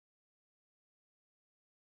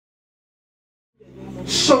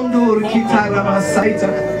Shondur Kitara Masaita.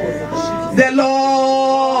 The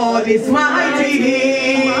Lord is mighty.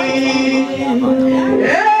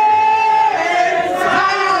 Yes,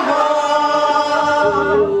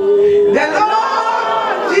 the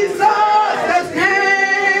Lord Jesus is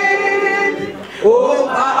King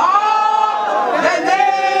over all the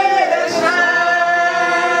nation.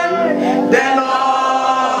 The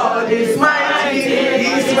Lord is mighty.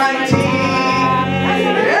 He's mighty.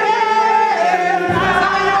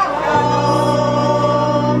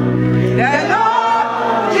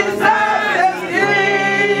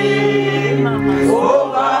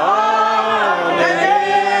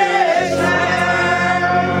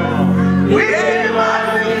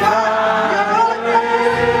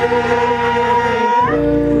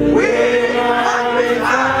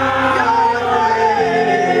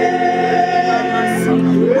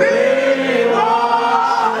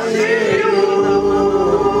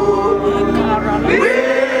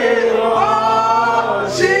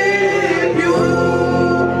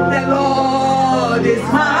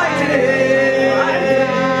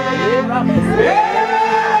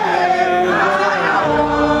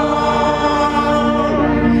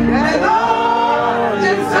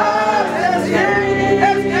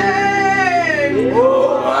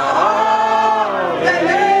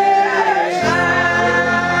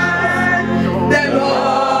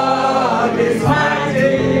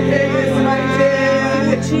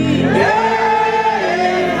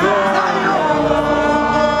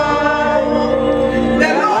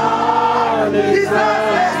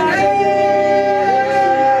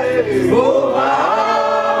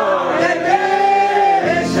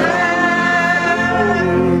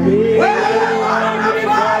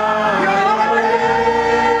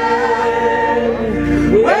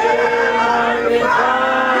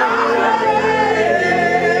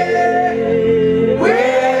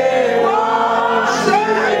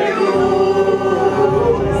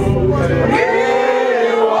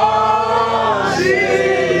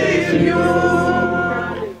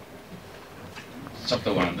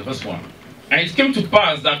 It came to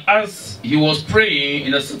pass that as he was praying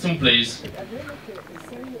in a certain place,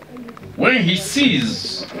 when he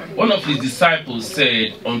sees one of his disciples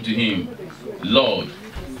said unto him, Lord,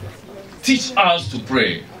 teach us to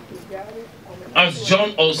pray, as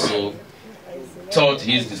John also taught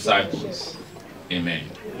his disciples. Amen.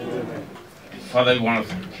 Father, we want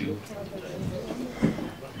to thank you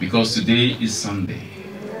because today is Sunday.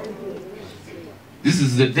 This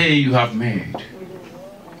is the day you have made,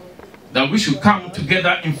 that we should come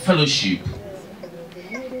together in fellowship.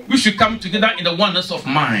 We should come together in the oneness of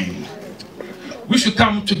mind. We should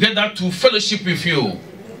come together to fellowship with you.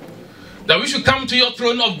 That we should come to your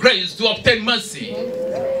throne of grace to obtain mercy.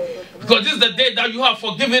 Because this is the day that you have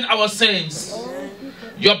forgiven our sins.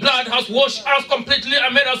 Your blood has washed us completely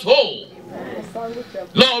and made us whole.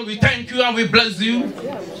 Lord, we thank you and we bless you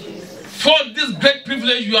for this great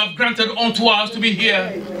privilege you have granted unto us to be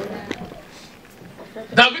here,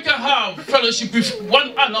 that we can have fellowship with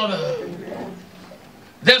one another.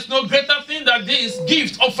 There's no greater thing than this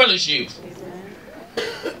gift of fellowship.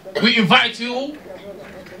 We invite you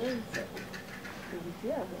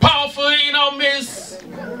powerfully in our midst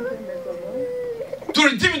to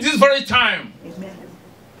redeem this very time.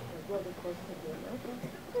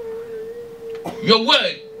 Your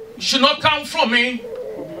word should not come from me,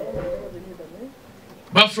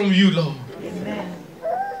 but from you, Lord. Amen.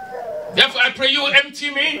 Therefore, I pray you will empty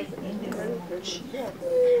me,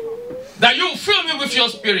 that you will fill me with your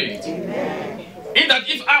spirit. Amen. In that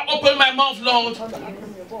if I open my mouth, Lord,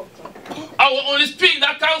 I will only speak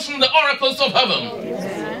that comes from the oracles of heaven.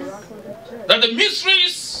 Amen. That the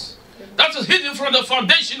mysteries that is hidden from the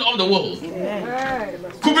foundation of the world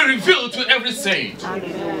could be revealed to every saint.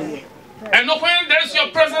 Amen. And when there is your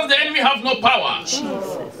presence, the enemy have no power.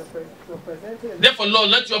 Jesus. Therefore, Lord,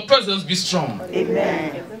 let your presence be strong.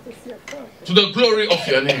 Amen. To the glory of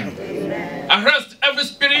your name. Amen. Arrest every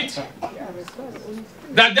spirit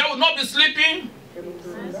that there will not be sleeping,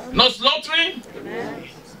 not slaughtering,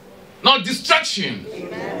 not distraction.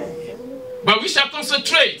 Amen. But we shall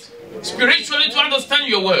concentrate spiritually to understand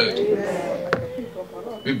your word.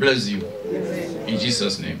 We bless you. In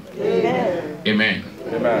Jesus' name. Amen. Amen.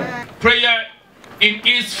 Amen. Prayer in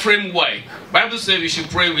its framework. Bible says we should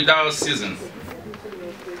pray without ceasing.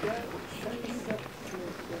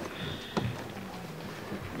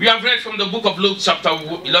 We have read from the book of Luke chapter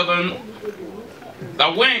 11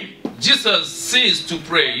 that when Jesus ceased to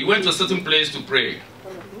pray, he went to a certain place to pray.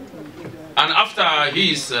 And after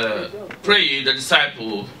his praying, the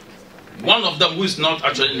disciple, one of them who is not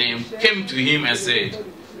actually named, came to him and said,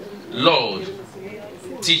 Lord,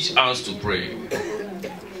 teach us to pray.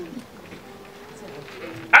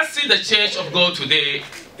 see the church of God today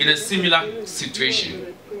in a similar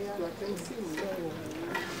situation.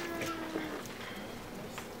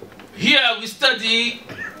 Here we study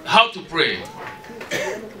how to pray.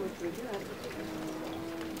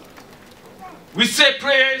 We say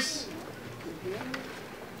prayers,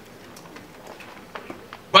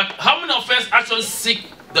 but how many of us actually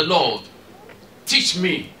seek the Lord? Teach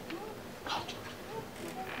me how to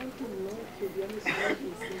pray.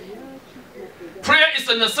 Prayer is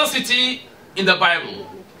a necessity in the Bible.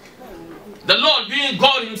 The Lord, being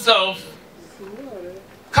God himself,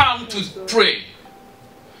 come to pray.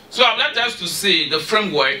 So I'd like us to see the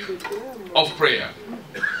framework of prayer.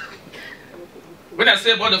 When I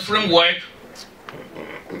say about the framework,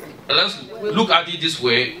 let's look at it this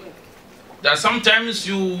way. That sometimes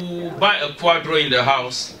you buy a quadro in the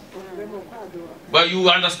house, but you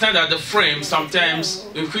understand that the frame sometimes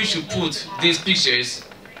in which you put these pictures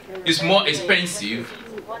is more expensive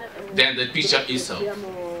than the picture itself.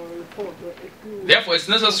 Therefore, it's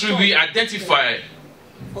necessary we identify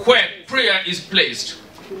where prayer is placed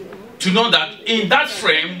to know that in that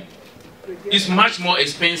frame is much more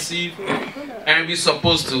expensive, and we're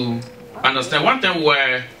supposed to understand. One time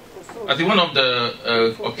where I think one of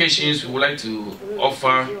the occasions we would like to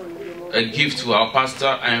offer a gift to our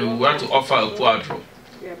pastor, and we want to offer a quadro.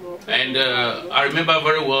 And I remember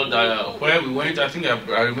very well that where we went, I think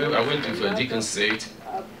I remember I went to Deacon Said,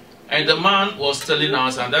 and the man was telling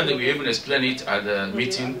us, and then we even explained it at the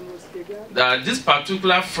meeting, that this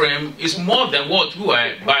particular frame is more than what we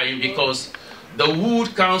are buying, because the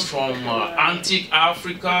wood comes from antique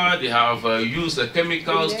Africa. They have used the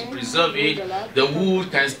chemicals to preserve it. The wood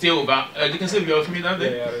can stay over, you can say we are familiar with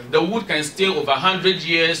that? The wood can stay over 100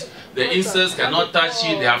 years. The insects cannot touch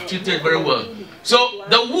it. They have treated very well. So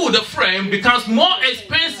the wood, the frame, becomes more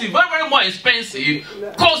expensive, very, very more expensive,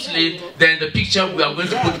 costly than the picture we are going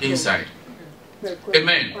to put inside.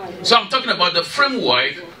 Amen. So I'm talking about the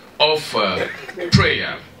framework of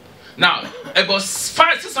prayer. Now, about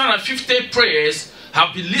 650 prayers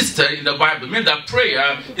have been listed in the Bible, meaning that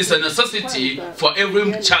prayer is a necessity for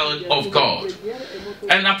every child of God.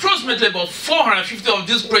 And approximately about 450 of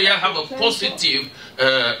these prayers have a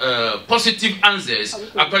positive answers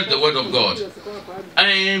according to the Word of God.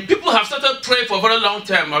 And people have started praying for a very long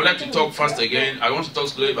time. I would like to talk fast again. I want to talk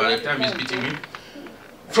slowly, but the time is beating me.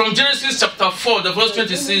 From Genesis chapter 4, the verse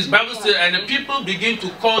 26, the Bible says, and the people begin to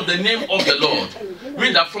call the name of the Lord.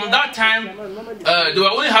 Meaning that from that time, they were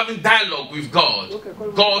only having dialogue with God.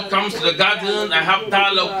 God comes to the garden and have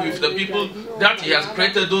dialogue with the people that he has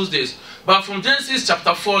created those days. But from Genesis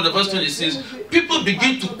chapter 4, the verse 26, people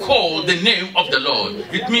begin to call the name of the Lord.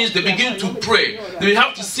 It means they begin to pray. They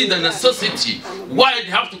have to see the necessity why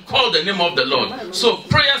they have to call the name of the Lord. So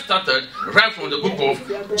prayer started right from the book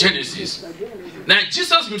of Genesis. Now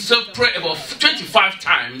Jesus himself prayed about 25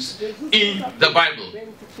 times in the Bible.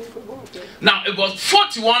 Now about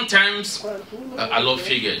 41 times, I love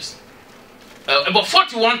figures, about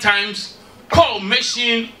 41 times Paul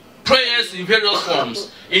mentioned prayers in various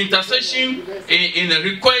forms, intercession, in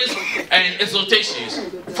request and exhortations.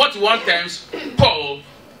 41 times Paul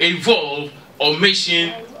involved or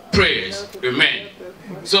mentioned prayers. Amen.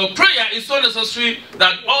 So prayer is so necessary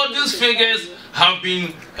that all these figures have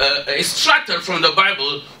been extracted from the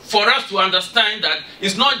Bible for us to understand that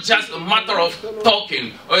it's not just a matter of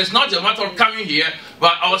talking, or it's not a matter of coming here,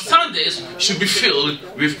 but our Sundays should be filled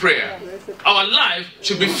with prayer. Our life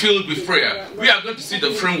should be filled with prayer. We are going to see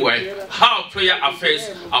the framework, how prayer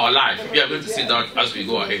affects our life. We are going to see that as we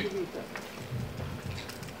go ahead.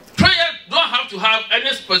 Prayer don't have to have any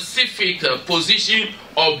specific position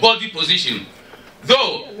or body position.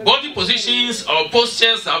 Though body positions or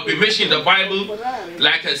postures have been mentioned in the Bible,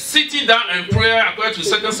 like sitting down and prayer, according to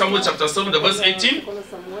 2 Samuel chapter 7, the verse 18.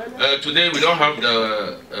 Today we don't have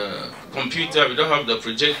the computer, we don't have the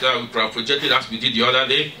projector. We projected as we did the other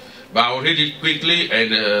day, but I'll read it quickly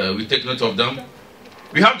and we take note of them.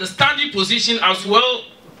 We have the standing position as well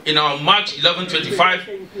in our Mark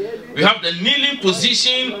 11:25. We have the kneeling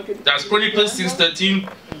position, that's Chronicles 6:13,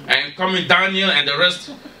 and coming Daniel and the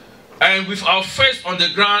rest. And with our face on the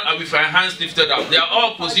ground and with our hands lifted up. They are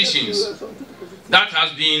all positions that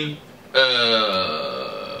has been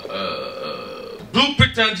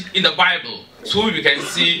blueprinted in the Bible, so we can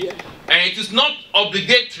see. And it is not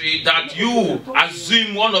obligatory that you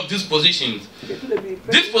assume one of these positions.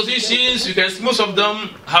 These positions, you can see most of them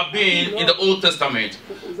have been in the Old Testament.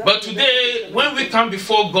 But today, when we come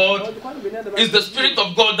before God, it's the Spirit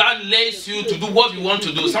of God that leads you to do what you want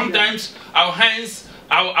to do. Sometimes our hands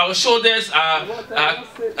our shoulders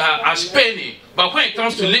are spinning. But when it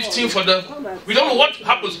comes to lifting we don't know what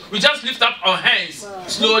happens. We just lift up our hands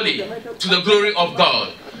slowly to the glory of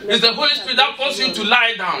God. It's the Holy Spirit that calls you to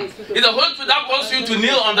lie down. It's the Holy Spirit that calls you to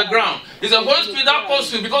kneel on the ground. It's the Holy Spirit that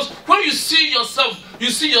calls you, because when you see yourself, you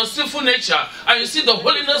see your sinful nature, and you see the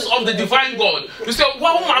holiness of the divine God, you say,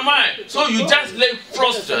 "Wow, who am I?" So you just lay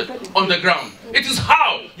prostrate on the ground. It is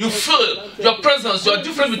how you feel your presence, your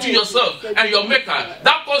difference between yourself and your Maker,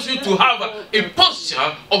 that causes you to have a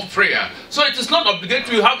posture of prayer. So it is not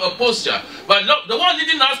obligatory to have a posture. But the one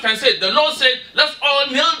leading us can say, the Lord said, "Let's all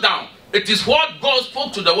kneel down." It is what God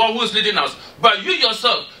spoke to the one who is leading us. But you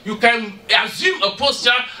yourself, you can assume a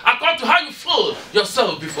posture according to how you feel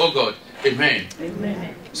yourself before God. Amen.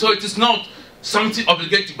 Amen. So it is not something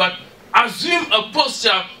obligatory, but assume a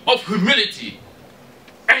posture of humility.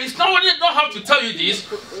 And it's not only I don't have to tell you this,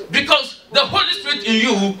 because the Holy Spirit in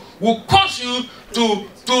you will cause you to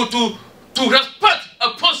respect a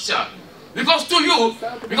posture. Because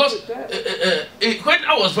when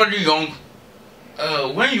I was very young,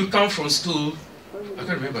 when you come from school, I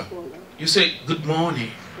can't remember, you say good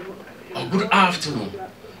morning or good afternoon.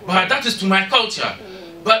 But that is to my culture.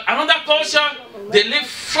 But another culture, they live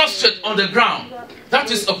prostrate on the ground.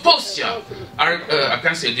 That is a posture. I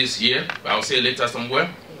can't say this here, but I'll say it later somewhere.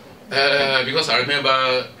 Because I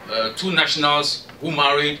remember two nationals who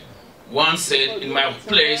married. One said, "In my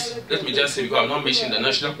place," let me just say, because I'm not mentioning the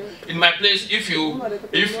national. "In my place, if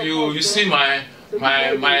you see my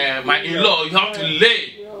in-law, you have to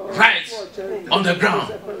lay right on the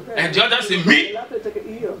ground." And the other said, "Me?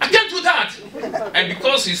 I can't do that." And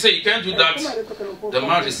because he said he can't do that, the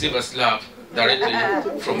man received a slap directly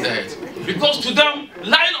from the head. Because to them,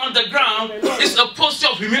 lying on the ground is a posture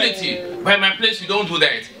of humility. By my place, you don't do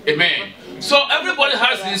that. Amen. So everybody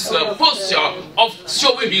has this posture of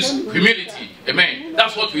showing his humility. Amen.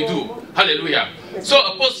 That's what we do. Hallelujah. So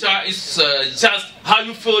a posture is just how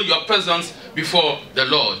you feel your presence before the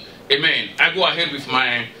Lord. Amen. I go ahead with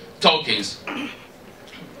my talkings.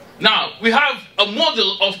 Now, we have a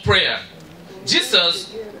model of prayer. Jesus,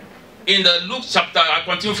 in the Luke chapter, I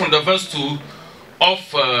continue from the verse 2 of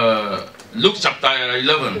Luke chapter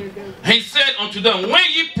 11. He said unto them, "When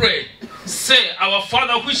ye pray, say, Our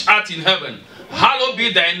Father which art in heaven, hallowed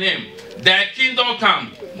be thy name. Thy kingdom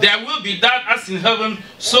come. There will be that as in heaven,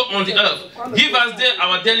 so on the earth. Give us there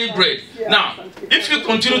our daily bread." Now, if you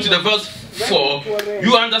continue to the verse 4,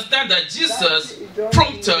 you understand that Jesus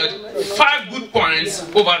prompted 5 good points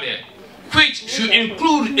over there, which should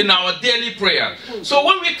include in our daily prayer. So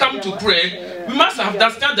when we come to pray, we must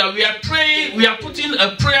understand that we are praying, we are putting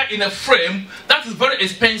a prayer in a frame that is very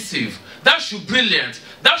expensive, that should be brilliant,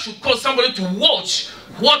 that should cause somebody to watch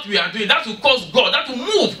what we are doing, that will cause God, that will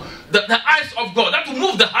move the eyes of God, that will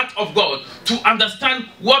move the heart of God to understand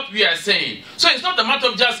what we are saying. So it's not a matter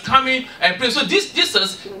of just coming and praying. So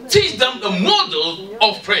Jesus teach them the model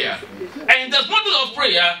of prayer. And in the model of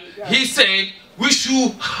prayer, he said, we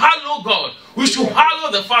should hallow God. We should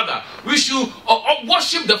hallow the Father. We should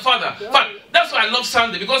worship the Father. But that's why I love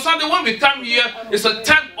Sunday. Because Sunday, when we come here, it's a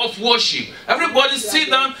time of worship. Everybody sit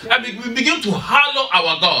down and we begin to hallow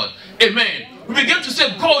our God. Amen. We begin to say,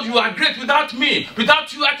 "God, you are great. Without me,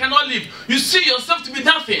 without you, I cannot live." You see yourself to be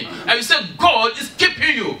nothing. And you say, God is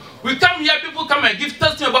keeping you. We come here, people come and give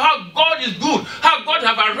testimony about how God is good, how God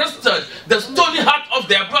have arrested the stony heart of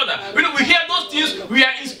their brother. When we hear those things, we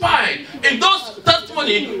are inspired. In those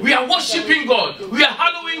testimony, we are worshiping God. We are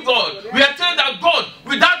hallowing God. We are telling that God,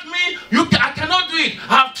 without me, I cannot do it.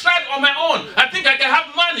 I have tried on my own. I think I can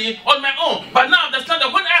have money on my own. But now I understand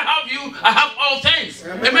that when I have you, I have all things.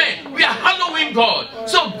 Amen. We are hallowing God.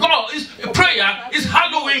 So prayer is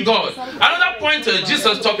hallowing God. Another point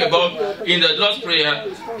Jesus talked about in the Lord's Prayer,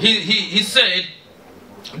 he said,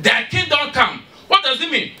 "Thy kingdom come." What does it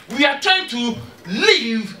mean? We are trying to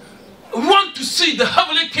live. We want to see the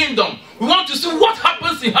heavenly kingdom. We want to see what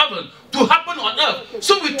happens in heaven to happen on earth.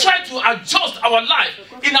 So we try to adjust our life.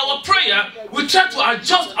 In our prayer, we try to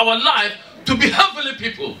adjust our life to be heavenly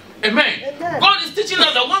people. Amen. God is teaching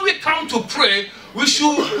us that when we come to pray, we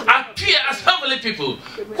should appear as heavenly people.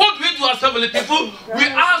 What do we do as heavenly people? We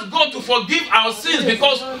ask God to forgive our sins,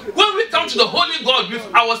 because when we come to the Holy God with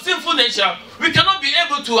our sinful nature, we cannot be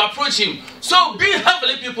able to approach Him. So being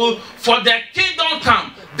heavenly people, for their kingdom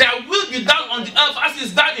come, their will be done on the earth as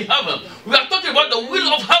is done in heaven. We are talking about the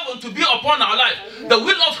will of heaven to be upon our life. The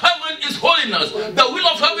will of heaven is holiness. The will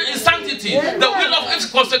of heaven is sanctity. The will of it is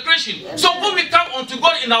consecration. So when we come unto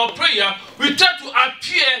God in our prayer, we try to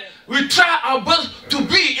appear we try our best to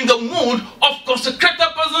be in the mode of consecrated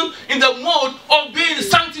person, in the mode of being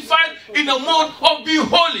sanctified, in the mode of being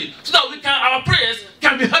holy, so that our prayers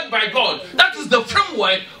can be heard by God. That is the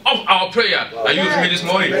framework of our prayer. Are you with me this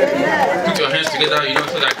morning? Put your hands together,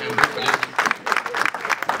 so that I can pray for you.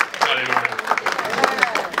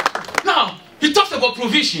 Now, he talks about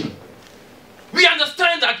provision. We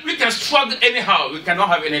understand that we can struggle anyhow. We cannot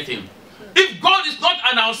have anything. If God is not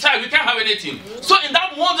on our side, we can't have anything. So in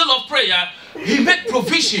that model of prayer, he made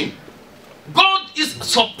provision. God is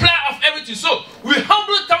supplier of everything. So we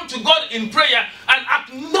humbly come to God in prayer and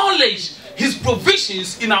acknowledge his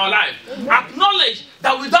provisions in our life. Acknowledge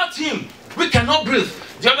that without him, we cannot breathe.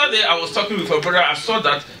 The other day I was talking with a brother. I saw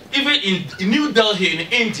that even in New Delhi in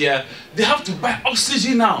India, they have to buy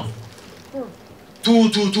oxygen now to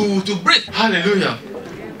breathe. Hallelujah.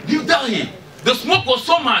 New Delhi, the smoke was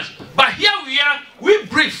so much. But here we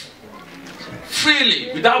breathe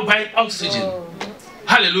freely without buying oxygen.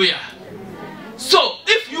 Hallelujah. So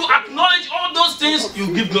if you acknowledge all those things,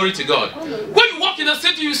 you give glory to God. When you walk in the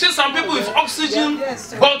city, you see some people with oxygen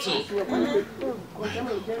bottle.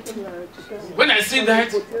 When I see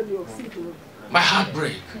that, my heart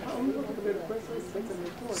breaks.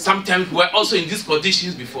 Sometimes we were also in these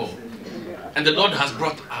conditions before, and the Lord has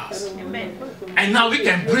brought us. And now we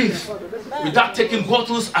can breathe without taking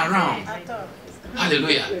bottles around.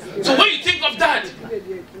 Hallelujah. So when you think of that,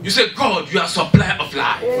 you say, God, you are supplier of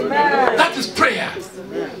life. That is prayer.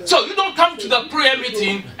 So you don't come to the prayer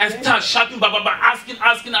meeting and start shouting,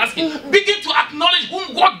 asking. Begin to acknowledge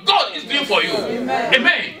what God is doing for you.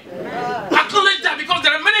 Amen. Acknowledge that, because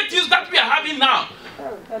there are many things that we are having now.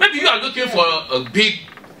 Maybe you are looking for a big,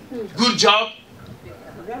 good job.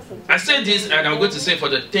 I said this, and I'm going to say for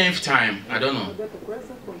the 10th time. I don't know.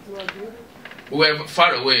 We were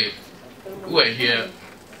far away. We were here,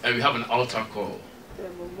 and we have an altar call.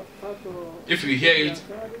 If you hear it,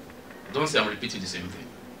 don't say I'm repeating the same thing.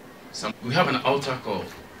 We have an altar call,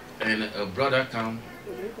 and a brother come,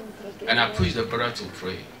 and I push the brother to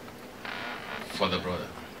pray for the brother.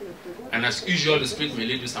 And as usual, the Spirit may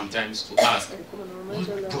lead you sometimes to ask,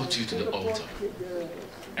 what brought you to the altar?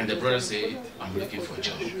 And the brother said, I'm looking for a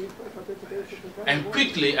job. And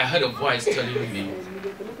quickly I heard a voice telling me,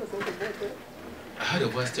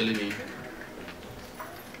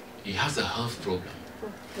 he has a health problem.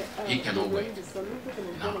 He cannot wait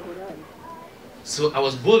now. So I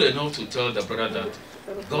was bold enough to tell the brother that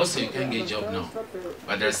God said you can't get a job now,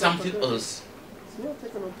 but there's something else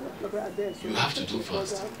you have to do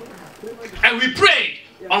first. And we prayed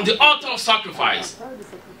on the altar of sacrifice.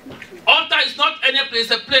 Altar is not any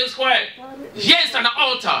place, a place where here is an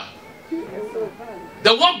altar.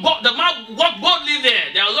 The man walked boldly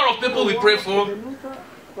there. There are a lot of people we pray for.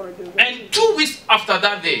 And 2 weeks after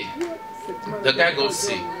that day, the guy got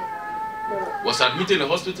sick, was admitted in the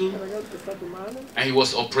hospital, and he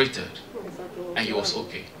was operated, and he was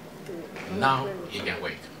okay. Now he can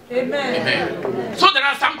work. Amen. Amen. So there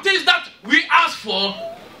are some things that we ask for.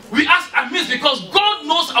 We ask amiss because God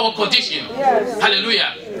knows our condition. Yes.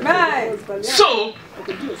 Hallelujah. Amen. So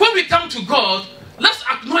when we come to God, let's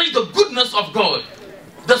acknowledge the goodness of God,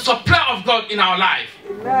 the supply of God in our life.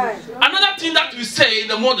 Amen. Another thing that we say in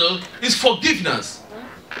the model is forgiveness.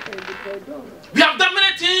 We have done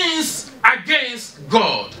many things against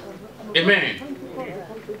God. Amen.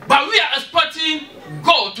 But we are expecting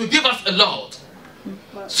God to give us a lot.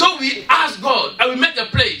 So we ask God and we make a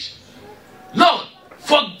pledge. Lord,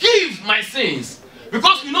 forgive my sins.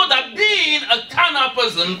 Because we know that being a carnal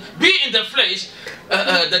person, being in the flesh,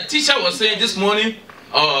 the teacher was saying this morning,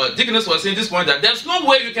 Deaconess was saying this morning, that there's no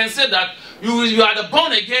way you can say that you are the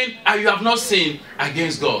born again and you have not sinned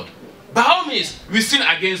against God. By all means, we sin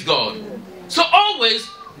against God. So always,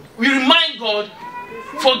 we remind God,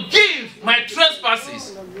 forgive my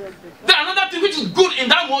trespasses. Then another thing which is good in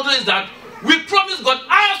that model is that we promise God,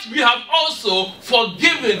 as we have also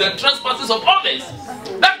forgiven the trespasses of others.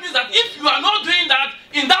 That means that if you are not doing that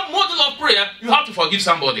in that model of prayer, you have to forgive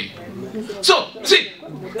somebody. So, see,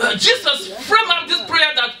 Jesus framed up this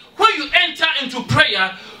prayer that when you enter into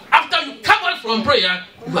prayer, after you come out from prayer,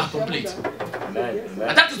 you are complete. And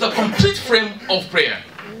that is the complete frame of prayer.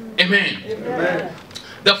 Amen. Amen.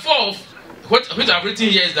 The fourth, which I've written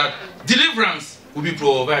here, is that deliverance will be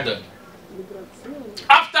provided.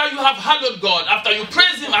 After you have hallowed God, after you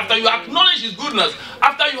praise Him, after you acknowledge His goodness,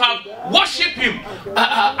 after you have worshipped Him,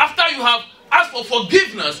 after you have asked for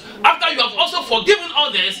forgiveness, after you have also forgiven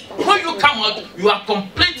others, when you come out, you are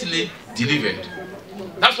completely delivered.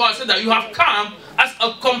 That's why I said that you have come as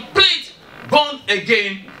a complete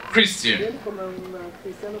born-again Christian.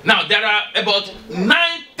 Now, there are about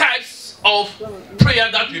 9 types of prayer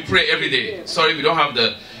prayer that we pray every day. Sorry, we don't have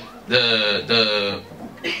the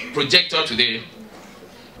projector today.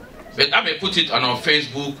 But I may put it on our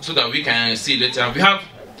Facebook so that we can see later. We have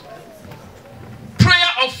prayer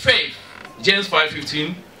of faith, James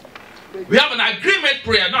 5:15. We have an agreement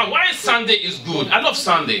prayer. Now, why Sunday is good? I love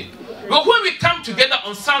Sunday. But when we come together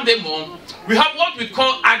on Sunday morning, we have what we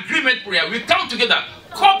call agreement prayer. We come together,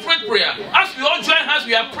 corporate prayer. As we all join hands,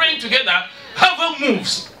 we are praying together. Heaven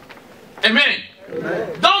moves. Amen.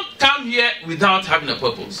 Amen. Don't come here without having a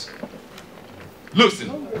purpose. Listen,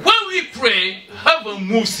 when we pray, heaven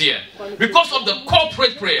moves here because of the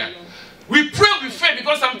corporate prayer. We pray with faith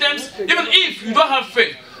because sometimes, even if you don't have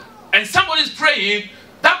faith and somebody is praying,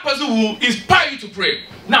 that person will inspire you to pray.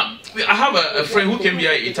 Now, I have a friend who came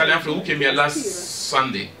here, an Italian friend who came here last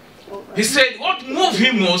Sunday. He said what moved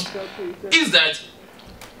him most is that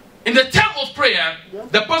in the time of prayer,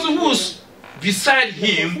 the person who's beside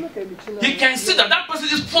him, he can see that that person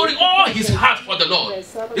is pouring all his heart for the Lord.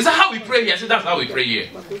 Is that how we pray here? I said, that's how we pray here.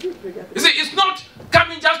 You see, it's not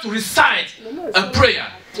coming just to recite a prayer,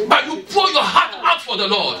 but you pour your heart out for the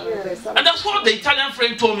Lord. And that's what the Italian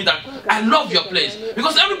friend told me, that I love your place.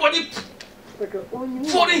 Because everybody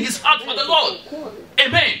pouring his heart for the Lord.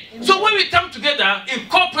 Amen. So when we come together in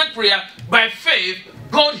corporate prayer by faith,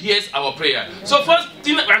 God hears our prayer. So first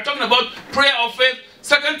thing, we're talking about prayer of faith.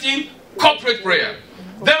 Second thing, corporate prayer.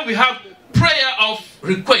 Then we have prayer of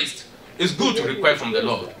request. It's good to request from the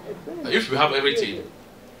Lord. If we have everything,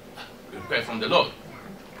 request from the Lord.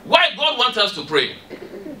 Why God wants us to pray?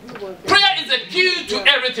 Prayer is the key to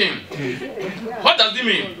everything. What does it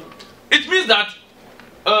mean? It means that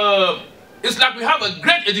it's like we have a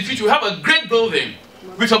great edifice, we have a great building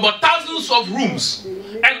with about thousands of rooms,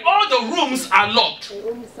 and all the rooms are locked.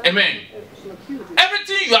 Amen.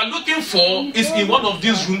 Everything you are looking for is in one of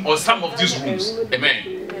these rooms or some of these rooms.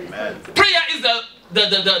 Amen. Prayer is the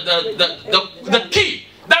key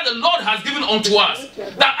that the Lord has given unto us.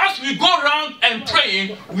 That as we go around and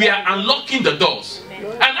praying, we are unlocking the doors.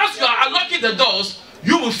 And as you are unlocking the doors,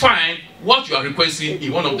 you will find what you are requesting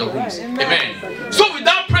in one of the rooms. Amen. So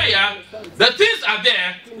without prayer, the things are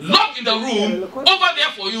there, locked in the room, over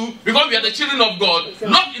there for you, because we are the children of God,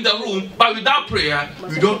 locked in the room, but without prayer,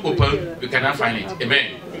 you don't open, you cannot find it.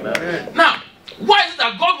 Amen. Amen. Now, why is it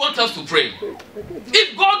that God wants us to pray?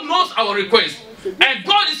 If God knows our request, and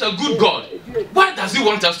God is a good God, why does He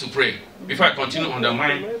want us to pray? Before I continue on my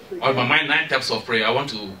mind 9 types of prayer, I want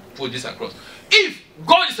to put this across. If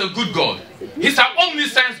God is a good God, He's an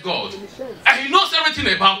omniscient God, and He knows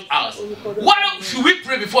everything about us, why should we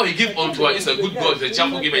pray before He gives unto us? He's a good God, He's a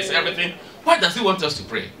cheerful giver, He's everything. Why does He want us to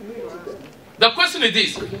pray? The question is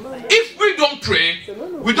this: if we don't pray,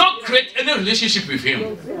 we don't create any relationship with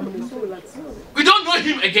Him. We don't know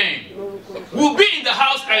Him again. We'll be in the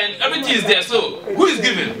house and everything is there, so who is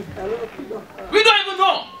giving? We don't even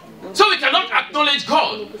know. So we cannot acknowledge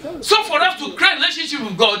God. So for us to create a relationship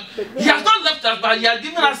with God, He has not left us, but He has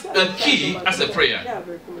given us a key as a prayer.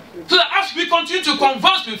 So that as we continue to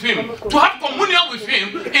converse with Him, to have communion with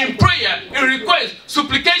Him, in prayer, in request,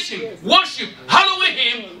 supplication, worship, hallowing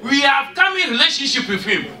Him, we are coming in relationship with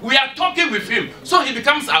Him. We are talking with Him. So He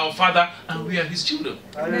becomes our Father and we are His children.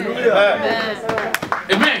 Hallelujah.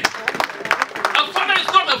 Amen. A father is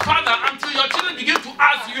not a father until your children begin to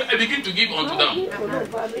ask you and begin to give unto them.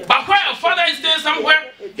 But when a father is staying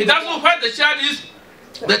somewhere, he doesn't know where the child is,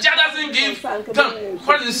 the child doesn't give, then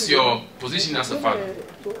what is your position as a father?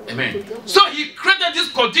 Amen. So He created this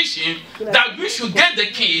condition that we should get the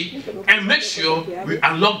key and make sure we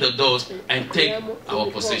unlock the doors and take our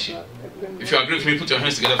possession. If you agree with me, put your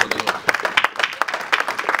hands together for the Lord.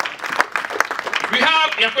 We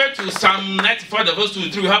have, according to Psalm 95, verse 2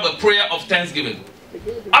 to 3, we have a prayer of thanksgiving.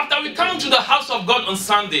 After we come to the house of God on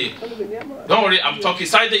Sunday, don't worry, I'm talking,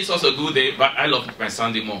 Sunday is also a good day, but I love my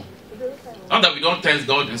Sunday more. Not that we don't thank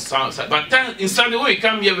God in Sunday, but in Sunday when we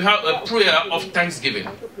come here, we have a prayer of thanksgiving.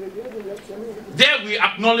 There we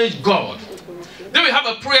acknowledge God. Then we have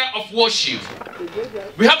a prayer of worship.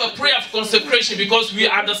 We have a prayer of consecration because we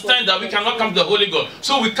understand that we cannot come to the Holy God.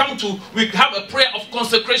 So we have a prayer of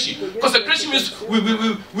consecration. Consecration means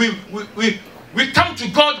we come to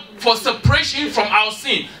God for separation from our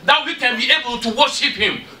sin, that we can be able to worship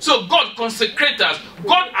Him. So God consecrates us,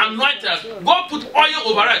 God anoints us, God put oil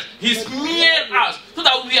over us, He smeared us, so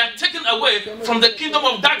that we are taken away from the kingdom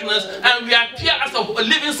of darkness and we appear as a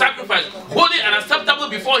living sacrifice, holy and acceptable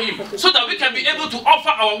before Him, so that we can be able to offer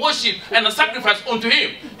our worship and a sacrifice unto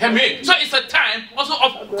Him. Amen. So it's a time also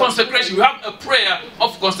of consecration. We have a prayer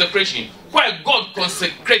of consecration where God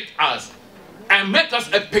consecrates us and make us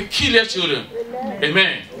a peculiar children.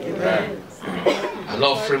 Amen. Amen. I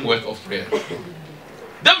love framework of prayer.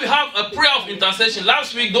 Then we have a prayer of intercession.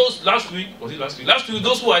 Last week, those who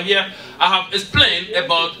are here, I have explained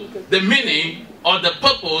about the meaning or the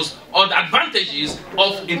purpose or the advantages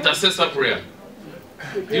of intercessor prayer.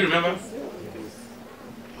 Do you remember?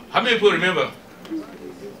 How many people remember?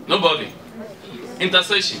 Nobody.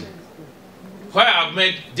 Intercession. Why I've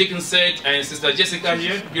met Deacon Seth and Sister Jessica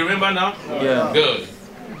here. You remember now? Yeah. Good.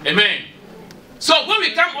 Amen. So when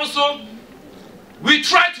we come also, we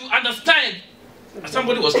try to understand.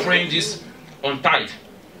 Somebody was praying this on tithe.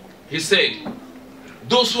 He said,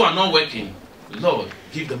 those who are not working, Lord,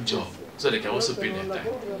 give them job so they can also pay their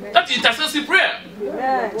tithe. That's intercessory prayer.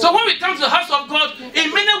 So when we come to the house of God,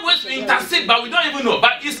 in many ways we intercede, but we don't even know.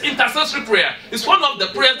 But it's intercessory prayer. It's one of the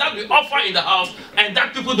prayers that we offer in the house and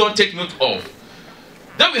that people don't take note of.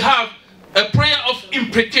 Then we have a prayer of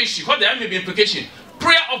imprecation. What there may be imprecation?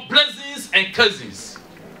 Prayer of blessings and cursings.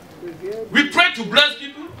 We pray to bless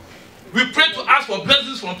people. We pray to ask for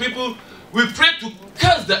blessings from people. We pray to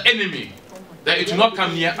curse the enemy, that it will not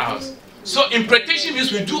come near us. So imprecation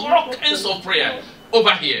means we do all kinds of prayer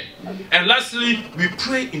over here. And lastly, we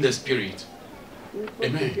pray in the spirit.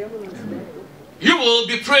 Amen. You will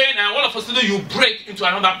be praying and all of a sudden you break into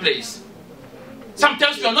another place.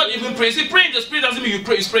 Sometimes you are not even praying. See, praying in the spirit doesn't mean you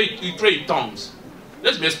pray in tongues.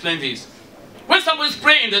 Let me explain this. When somebody is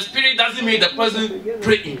praying in the spirit, doesn't mean the person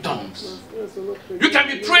pray in tongues. You can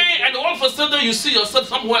be praying and all of a sudden you see yourself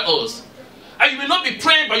somewhere else. And you may not be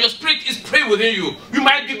praying, but your spirit is praying within you. You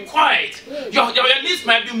might be quiet. Your lips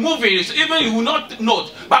might be moving, so even you will not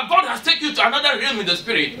note. But God has taken you to another realm in the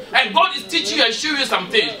spirit. And God is teaching you and showing you some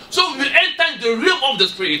things. So we enter in the realm of the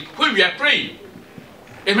spirit when we are praying.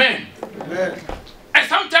 Amen. Amen. And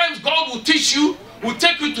sometimes God will teach you, will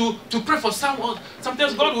take you to pray for someone.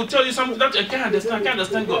 Sometimes God will tell you something that I can't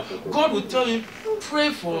understand God. God will tell you,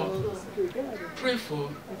 pray for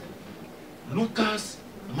Lucas'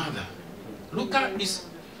 mother. Lucas is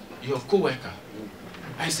your co-worker.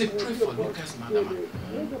 I say, pray for Lucas' mother.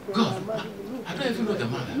 God, I don't even know the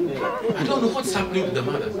mother. I don't know what's happening with the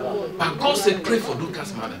mother. But God said, pray for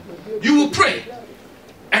Lucas' mother. You will pray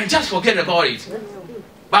and just forget about it.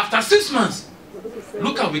 But after 6 months,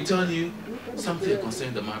 Lucas will tell you something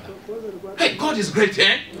concerning the mother. Hey, God is great,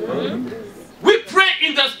 eh? We pray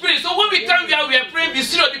in the spirit. So when we come here, we are praying, be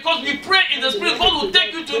serious, because we pray in the spirit. God will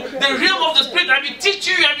take you to the realm of the spirit and be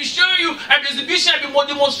teaching you and be showing you and be exhibition and be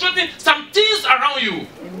demonstrating some things around you.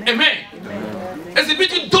 Amen.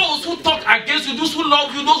 Exhibiting those who talk against you, those who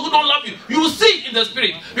love you, those who don't love you. You will see it in the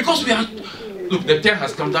spirit. Because we are, look, the time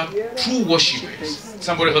has come that true worshippers.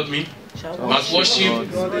 Somebody help me. Must worship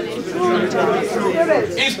in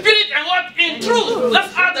spirit and what? In truth.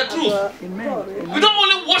 Let's add the truth. We don't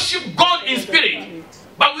only worship God in spirit,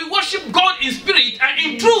 but we worship God in spirit and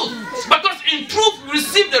in truth. Because in truth we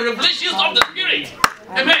receive the revelations of the spirit.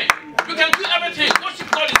 Amen. You can do everything,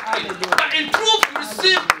 worship God in spirit, but in truth we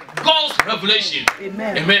receive God's revelation.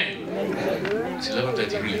 Amen. It's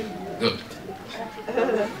 11:33. Good.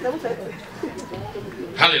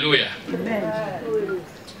 Hallelujah.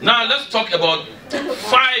 Now let's talk about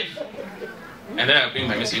 5, and then I'll bring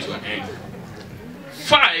my message to an end.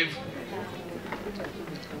 5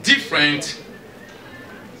 different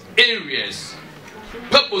areas,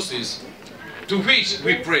 purposes to which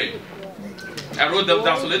we pray. I wrote them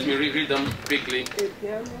down, so let me read them quickly.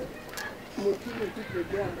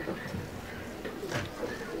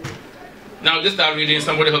 Now let's start reading.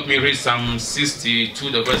 Somebody help me read Psalm 62,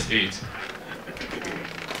 the verse 8.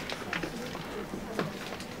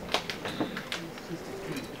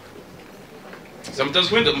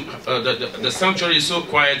 Sometimes when the sanctuary is so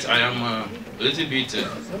quiet, I am a little bit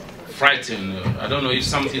frightened. I don't know if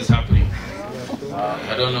something is happening.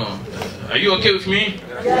 I don't know. Are you okay with me?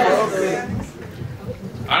 Yes.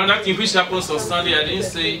 Another thing which happens on Sunday, I didn't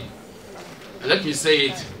say. Let me say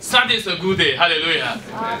it. Sunday is a good day. Hallelujah.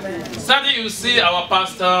 Amen. Sunday you see our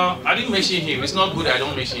pastor. I didn't mention him. It's not good I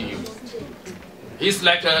don't mention him. He's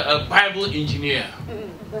like a Bible engineer.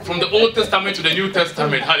 From the Old Testament to the New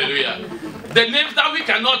Testament. Hallelujah. The names that we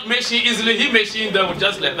cannot mention easily, he mentioned them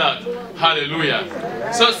just like that. Hallelujah.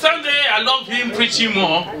 So Sunday, I love him preaching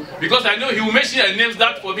more because I know he will mention the names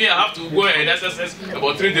that for me I have to go and exercise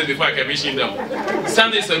about 3 days before I can mention them.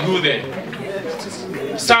 Sunday is a good day.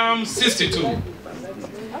 Psalm 62,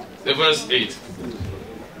 the verse 8.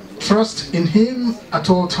 Trust in him at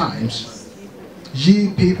all times, ye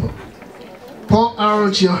people. Pour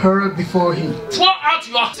out your heart before him. Pour out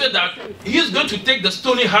your heart, said that he is going to take the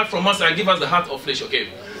stony heart from us and give us the heart of flesh. Okay.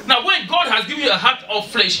 Now when God has given you a heart of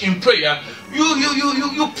flesh in prayer,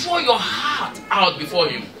 you pour your heart out before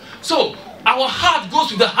him. So our heart goes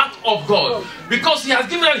to the heart of God, because He has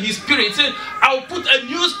given us His Spirit. He said, I'll put a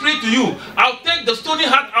new spirit to you. I'll take the stony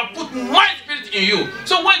heart, I'll put my spirit in you.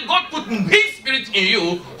 So when God put His Spirit in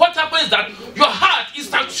you, what happens is that your heart is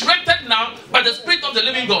saturated now by the Spirit of the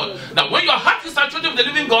living God. Now when your heart is saturated with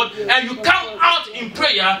the living God and you come out in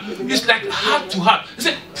prayer, it's like heart to heart. He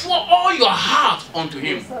said, pour all your heart onto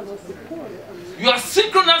Him. You are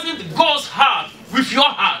synchronizing God's heart with your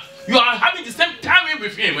heart. You are having the same timing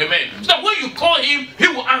with Him, amen. So that when you call Him, He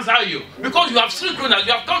will answer you. Because you have synchronized,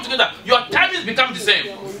 you have come together, your timings become the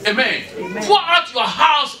same, amen. Pour out your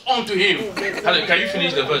house onto Him. Can you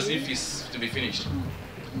finish the verse if it's to be finished?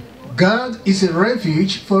 God is a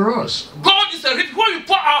refuge for us. God is a refuge. When we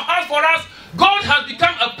pour our house for us, God has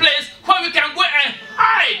become a place where we can go and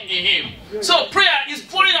hide in Him. So prayer is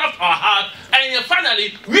pouring out our heart, and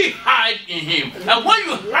finally we hide in Him. And when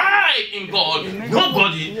you hide in God,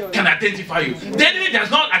 nobody can identify you. The enemy does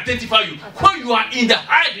not identify you. When you are in the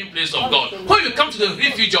hiding place of God, when you come to the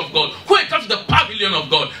refuge of God, when you come to the pavilion of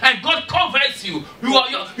God, and God covers you,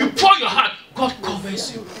 you pour your heart, God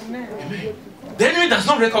covers you. Amen. The enemy does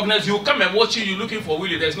not recognize you. Come and watch you looking for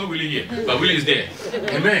Willy. There's no Willy here, but Willy is there.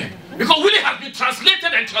 Amen. Because Willy has been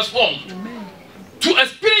translated and transformed to a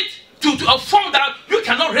spirit, to a form that you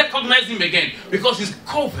cannot recognize him again, because he's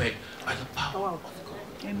covered by the power of God.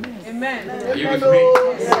 Amen. Amen. Are you with me?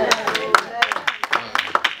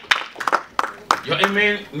 Your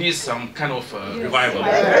amen needs some kind of revival.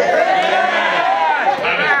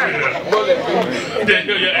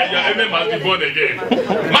 Your amen must be born again.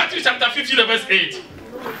 Matthew chapter 15 verse 8.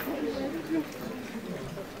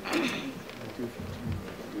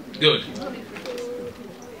 Good.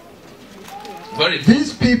 Very good.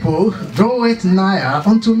 These people draw it nigher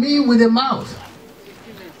unto me with their mouth,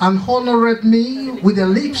 and honored me with their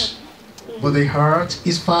lips, but their heart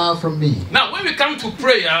is far from me. Now when we come to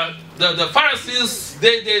prayer, the Pharisees,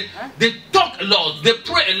 they talk a lot, they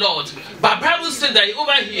pray a lot, but the Bible says that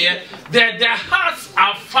over here, their hearts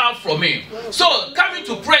are far from Him. So coming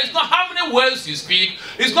to pray is not how many words you speak,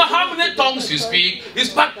 it's not how many tongues you speak,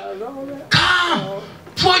 it's but come,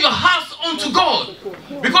 pour your hearts unto God.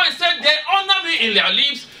 Because it said they honor me in their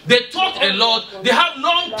lips, they talk a lot, they have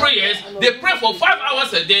long prayers, they pray for 5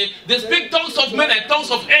 hours a day, they speak tongues of men and tongues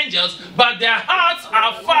of angels, but their hearts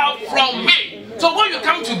are far from me. So when you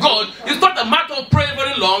come to God, it's not a matter of praying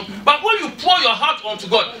very long, but when you pour your heart onto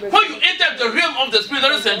God, when you enter the realm of the Spirit,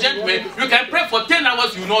 ladies and gentlemen, you can pray for 10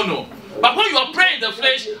 hours, you don't know. But when you are praying in the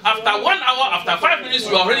flesh, after 1 hour, after 5 minutes,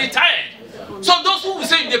 you are already tired. So those who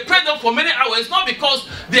say they pray them for many hours, not because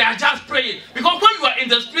they are just praying. Because when you are in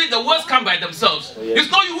the Spirit, the words come by themselves.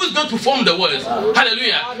 It's not you who is going to form the words.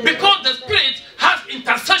 Hallelujah. Because the Spirit has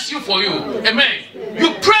intercession for you. Amen.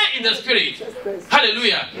 You pray in the Spirit.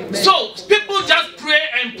 Hallelujah. So people just pray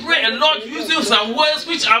and pray a lot using some words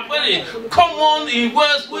which are very common in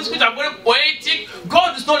words, which are very poetic.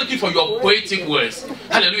 God is not looking for your poetic words.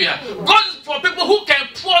 Hallelujah. God is for people who can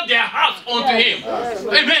pour their hearts onto Him.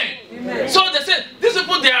 Amen. So they said, these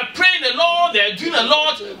people, they are praying a lot, they are doing a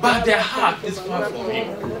lot, but their heart is far from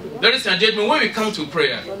Him. Ladies and gentlemen, when we come to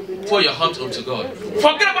prayer, pour your heart unto God.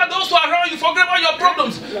 Forget about those who are around you, forget about your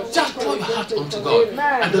problems. Just pour your heart unto God,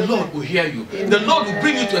 and the Lord will hear you. The Lord will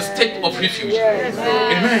bring you to a state of refuge.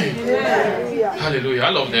 Amen. Hallelujah. I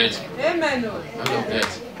love that. Amen. I love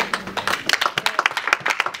that.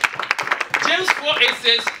 James 4:8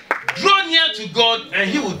 says, draw near to God, and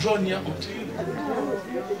He will draw near unto you.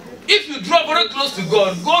 If you draw very close to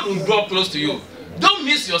God, God will draw close to you. Don't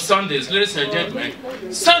miss your Sundays, ladies and gentlemen.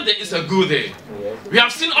 Sunday is a good day. We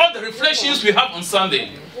have seen all the reflections we have on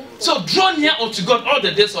Sunday. So draw near unto God all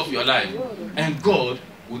the days of your life, and God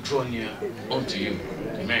will draw near unto you.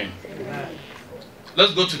 Amen.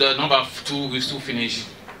 Let's go to the number 2. We still finish.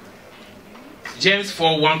 James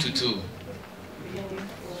 4:1-2.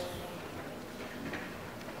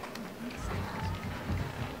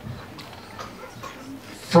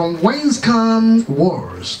 From whence come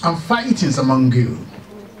wars and fightings among you?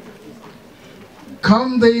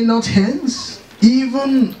 Come they not hence,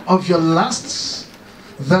 even of your lusts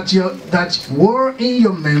that war in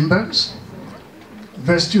your members?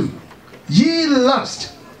 Verse 2. Ye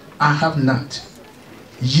lust and have not,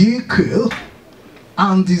 ye kill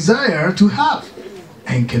and desire to have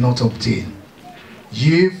and cannot obtain.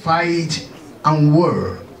 Ye fight and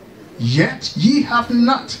war, yet ye have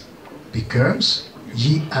not, because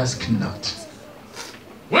ye ask not.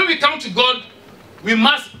 When we come to God, we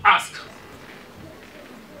must ask.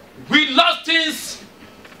 We love things,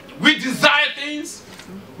 we desire things,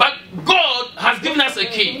 but God has given us a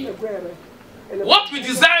key. What we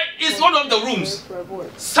desire is one of the rooms.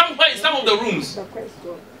 Somewhere in some of the rooms,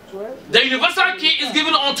 The universal key is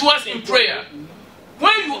given unto us in prayer.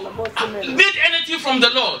 When you need anything from the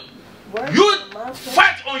Lord, you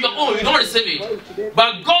fight on your own, you don't receive it.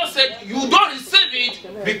 But God said you don't receive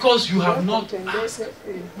it because you have not asked.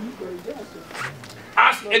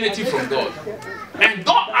 Ask anything from God. And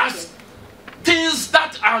don't ask things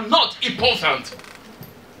that are not important.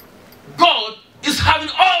 God is having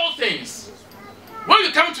all things. When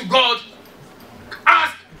you come to God,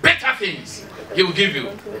 ask better things. He will give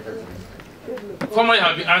you. Formerly I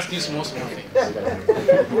have been asking small things.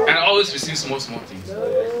 And I always receive small things.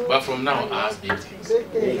 But from now, I ask big things.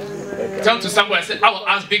 Come to somebody and say, I will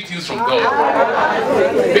ask big things from God.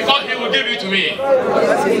 Because He will give it to me.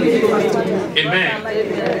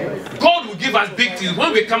 Amen. God will give us big things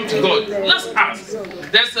when we come to God. Let's ask.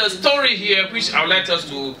 There's a story here which I would like us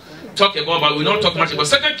to talk about, but we don't talk much about.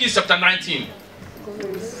 2 Kings chapter 19.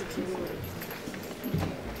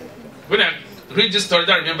 When I read this story,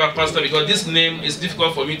 I remember Pastor, because this name is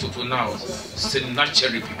difficult for me to pronounce.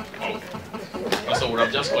 Sennacherib. Oh. Pastor would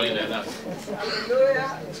have just called it like that.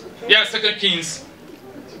 Yeah, 2 Kings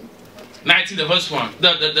 19, the verse 1.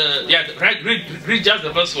 Read just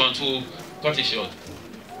the verse 1 to cut it short.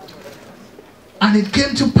 And it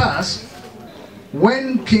came to pass,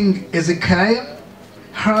 when King Hezekiah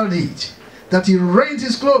heard it, that he rent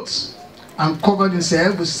his clothes and covered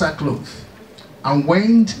himself with sackcloth and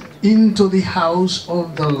went into the house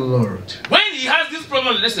of the Lord. When he has this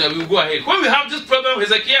problem, listen, we will go ahead. When we have this problem,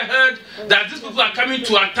 Hezekiah heard that these people are coming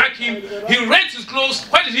to attack him. He rent his clothes.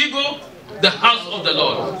 Where did he go? The house of the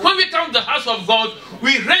Lord. When we come to the house of God,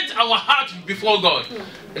 we rent our heart before God.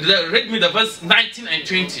 Read me the verse 19 and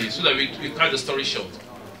 20 so that we cut the story short.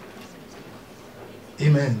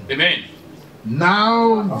 Amen. Amen.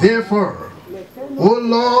 Now, therefore, O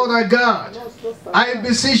Lord our God, I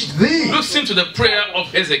beseech thee. Listen to the prayer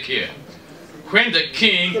of Hezekiah. When the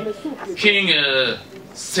king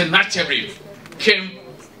Sennacherib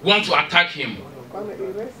want to attack him.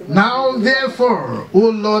 Now therefore, O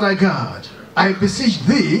Lord our God, I beseech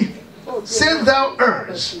thee, send thou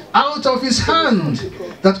earth out of his hand,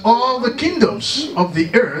 that all the kingdoms of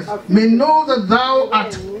the earth may know that thou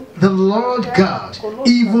art the Lord God,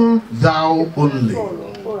 even thou only.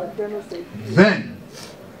 Then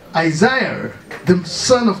Isaiah the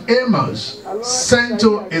son of Amos sent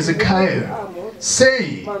to Hezekiah,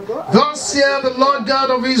 saying, Thus saith the Lord God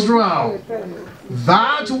of Israel,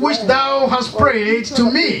 that which thou hast prayed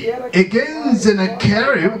to me against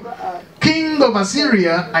Sennacherib, king of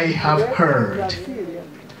Assyria, I have heard.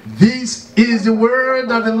 This is the word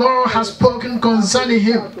that the Lord has spoken concerning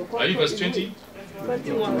him. Are you verse 20?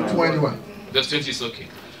 21. Verse 20 is okay.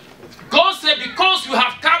 God said, because you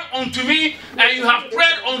have come unto me and you have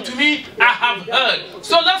prayed unto me, I have heard.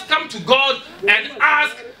 So let's come to God and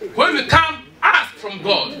ask. When we come, ask from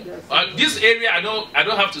God. This area, I don't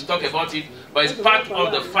have to talk about it, but it's part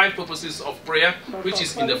of the 5 purposes of prayer, which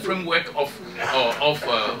is in the framework of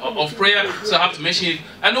prayer. So I have to mention it.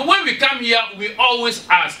 And when we come here, we always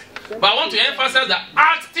ask. But I want to emphasize that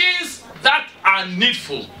ask things that are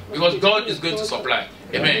needful, because God is going to supply.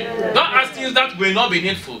 Amen. Don't ask things that will not be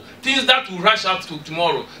needful, things that will rush out to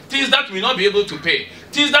tomorrow, things that will not be able to pay,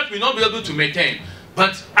 things that will not be able to maintain.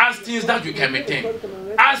 But ask things that you can maintain.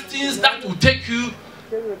 Ask things that will take you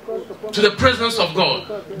to the presence of God.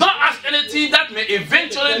 Don't ask anything that may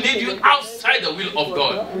eventually lead you outside the will of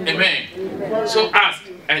God. Amen. So ask,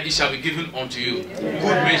 and it shall be given unto you. Good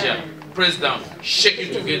measure, pressed down,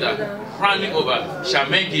 shaken together, running over, shall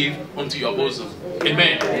men give unto your bosom.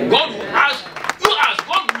 Amen. God will ask, you ask,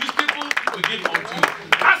 God will use people to give unto you.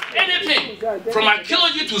 Ask anything, from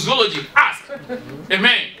archaeology to zoology, ask.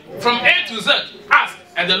 Amen. From A to Z, ask,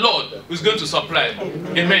 and the Lord is going to supply.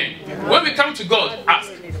 Amen. When we come to God,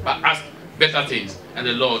 ask, but ask better things, and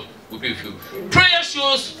the Lord will be with you. Prayer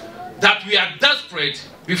shows that we are desperate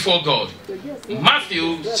before God.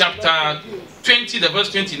 Matthew chapter 20, the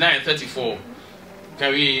verse 29 and 34.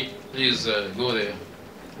 Can we please go there?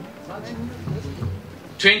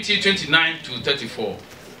 20, 29 to 34.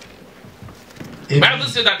 The Bible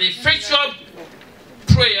says that the effectual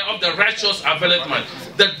prayer of the righteous availeth much.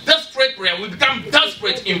 The desperate prayer, we become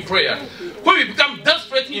desperate in prayer. When we become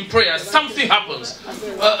desperate in prayer, something happens.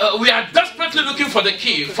 We are desperately looking for the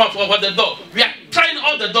key, for the door. We are trying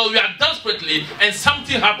all the door, we are desperately, and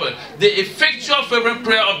something happens. The effectual fervent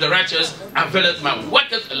prayer of the righteous availeth much.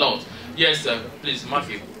 Worketh a lot. Yes, please,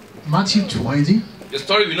 Matthew. Matthew 20. The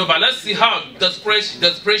story we know, but let's see how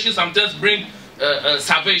desperation sometimes brings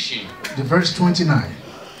salvation. The verse 29.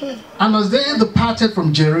 And as they departed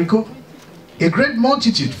from Jericho, a great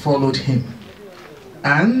multitude followed him.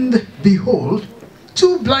 And behold,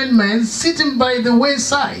 2 blind men sitting by the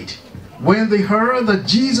wayside, when they heard that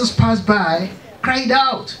Jesus passed by, cried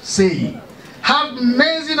out, saying, Have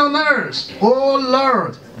mercy on us, O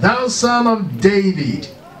Lord, thou Son of David.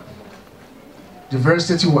 The verse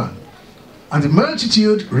 31. And the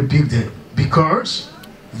multitude rebuked them, because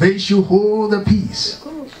they should hold the peace.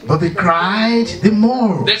 But they cried the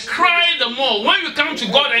more. They cried the more. When you come to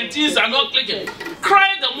God and things are not clicking,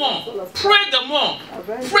 cry the more. Pray the more.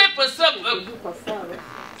 Pray Perseverously.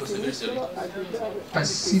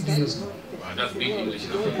 Wow, that's big English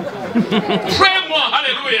now. Pray more.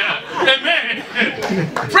 Hallelujah. Amen.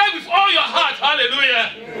 Pray with all your heart. Hallelujah.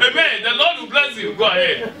 Amen. The Lord will bless you. Go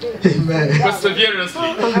ahead. Amen.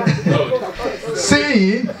 Perseverously. Lord.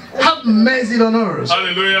 Saying, Have mercy on us.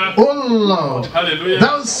 Hallelujah. O Lord, Hallelujah.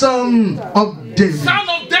 thou Son of David. Son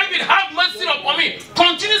of David, have mercy upon me.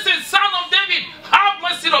 Continue to say, Son of David, have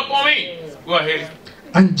mercy upon me. Go ahead.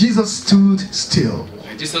 And Jesus stood still.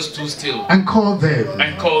 And Jesus stood still. And called them.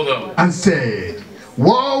 And called them. And said,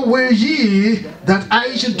 What will ye that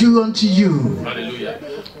I should do unto you? Hallelujah.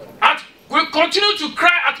 We continue to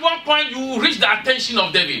cry. At one point, you will reach the attention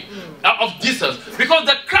of David, of Jesus, because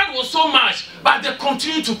the crowd was so much, but they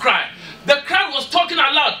continued to cry. The crowd was talking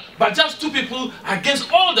a lot, but just 2 people against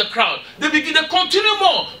all the crowd. They continue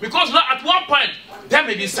more, because now at one point there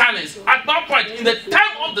may be silence. At one point, in the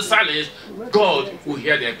time of the silence, God will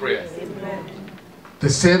hear their prayer. They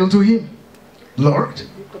said unto him, Lord,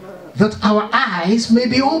 that our eyes may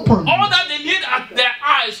be opened. All that they need, their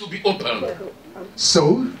eyes will be opened.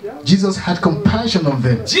 So Jesus had compassion on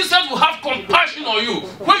them. Jesus will have compassion on you.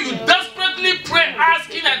 When you desperately pray,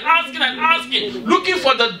 asking and asking and asking, looking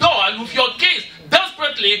for the door, and with your case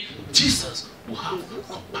desperately, Jesus will have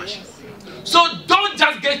compassion on you. So don't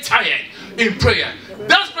just get tired in prayer.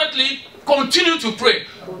 Desperately continue to pray.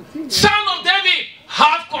 Son of David,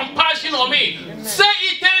 have compassion on me. Say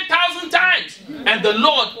it 10,000 times. And the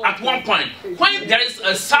Lord, at one point, when there is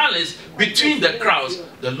a silence between the crowds,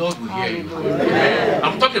 the Lord will hear you. Amen.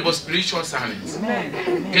 I'm talking about spiritual silence.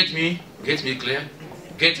 Amen. Get me clear?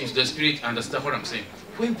 Get into the spirit, understand what I'm saying.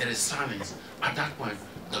 When there is silence, at that point,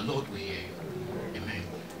 the Lord will hear you. Amen.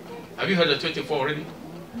 Have you heard the 24 already?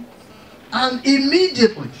 And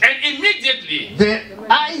immediately, their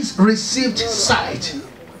eyes received sight.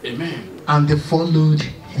 Amen. And they followed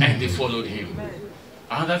him.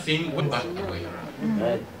 Another thing, went back away.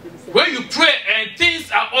 When you pray and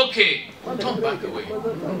things are okay, don't back away.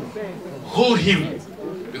 Hold him.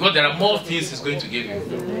 Because there are more things he's going to give you.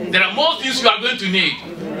 There are more things you are going to need.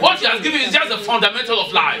 What he has given you is just the fundamental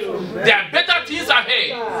of life. There are better things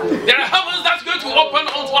ahead. There are heavens that's going to open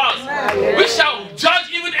unto us. We shall judge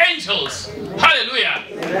even angels. Hallelujah.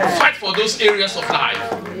 Fight for those areas of life.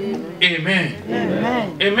 Amen.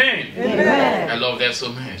 Amen. Amen. Amen. I love that so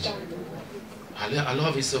much. I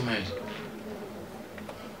love it so much.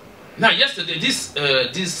 Now, yesterday, this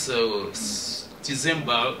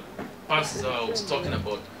December, Pastor was talking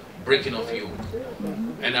about breaking of yoke.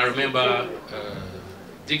 And I remember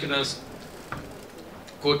Deaconess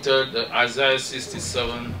quoted Isaiah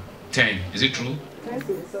 67:10. Is it true?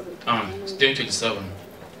 10:27.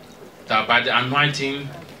 That by the anointing,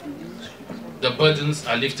 the burdens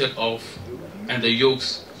are lifted off and the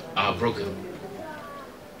yokes are broken.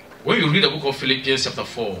 When you read the book of Philippians chapter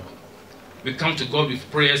 4, we come to God with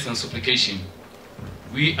prayers and supplication.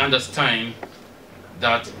 We understand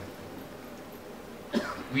that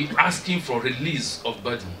we asking for release of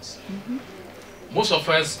burdens. Most of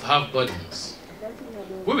us have burdens.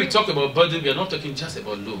 When we talk about burden, we are not talking just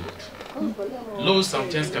about load. Load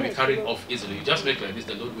sometimes can be carried off easily. You just make like this,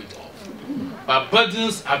 the load went off. But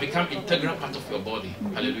burdens have become an integral part of your body.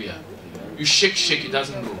 Hallelujah. You shake, it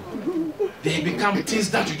doesn't go. They become things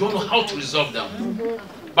that you don't know how to resolve them.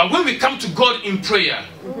 But when we come to God in prayer,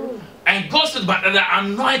 and God said, by the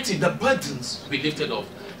anointing, the burdens will be lifted off,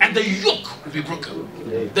 and the yoke will be broken.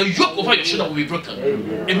 The yoke over your shoulder will be broken.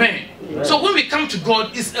 Amen. So when we come to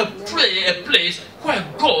God, it's a place where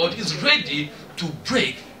God is ready to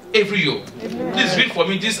break every yoke. Please read for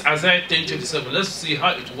me this Isaiah 10:27. Let's see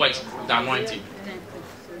how it works, the anointing.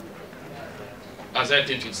 Isaiah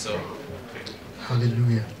 10:27.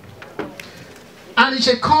 Hallelujah. And it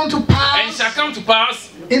shall come to pass,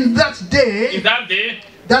 in that day,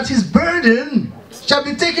 that his burden shall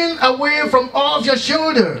be taken away from off your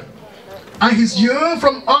shoulder, and his yoke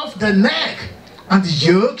from off the neck, and the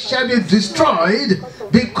yoke shall be destroyed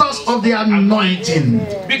because of the anointing.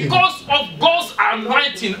 Because of God's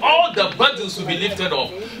anointing, all the burdens will be lifted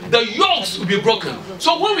off. The yokes will be broken.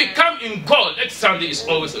 So when we come in God, next Sunday is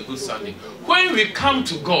always a good Sunday. When we come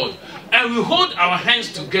to God and we hold our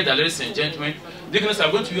hands together, ladies and gentlemen, Deaconess,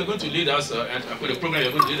 you're going to lead us, and for the program,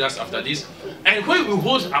 you're going to lead us after this. And when we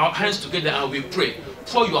hold our hands together and we pray,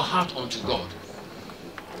 pour your heart unto God.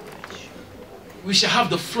 We shall have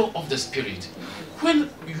the flow of the Spirit. When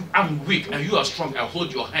I'm weak and you are strong, I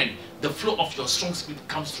hold your hand. The flow of your strong spirit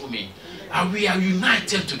comes through me. And we are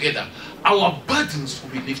united together. Our burdens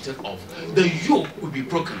will be lifted off. The yoke will be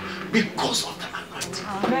broken because of the anointing.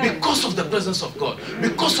 Amen. Because of the presence of God.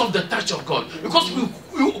 Because of the touch of God. Because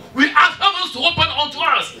we ask heavens to open unto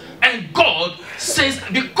us. And God says,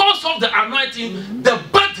 because of the anointing, the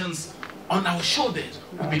burdens on our shoulders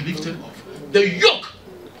will be lifted off. The yoke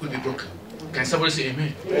will be broken. Can somebody say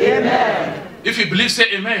amen? Amen. If you believe,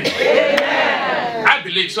 say amen. Amen. I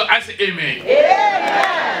believe, so I say amen.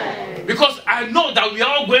 Amen. Because I know that we are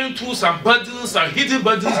all going through some burdens, some hidden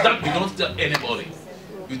burdens that we don't tell anybody.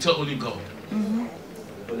 We tell only God.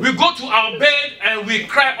 We go to our bed and we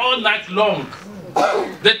cry all night long.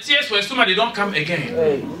 The tears were so much they don't come again.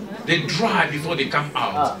 They dry before they come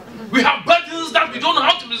out. We have burdens that we don't know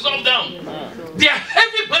how to resolve them. They are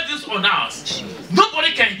heavy burdens on us.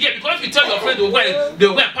 Nobody can hear, because if you tell your friend,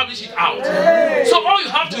 they'll go and publish it out. So all you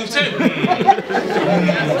have to say,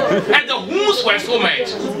 and the wounds were so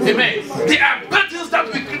much. Amen. They are burdens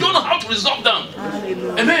that we don't know how to resolve them.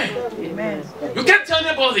 Amen. You can't tell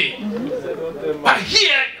anybody. But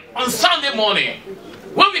here on Sunday morning,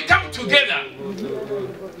 when we come together,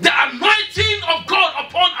 the anointing of God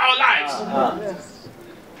upon our lives,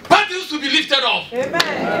 burdens will be lifted off.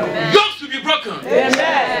 Amen. Yokes will be broken.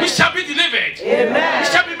 Amen. We shall be delivered. Amen. We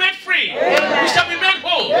shall be made free. Amen. We shall be made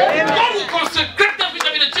whole. Amen. God will consecrate us. We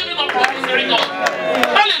shall be the children of God.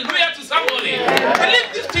 Hallelujah to somebody.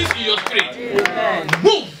 Believe these things in your spirit. Amen.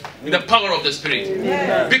 Move in the power of the Spirit.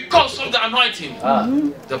 Amen. Because of the anointing,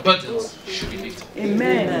 the burdens should be lifted.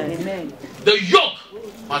 Amen. Amen. The yoke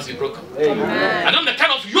must be broken. Amen. I don't know the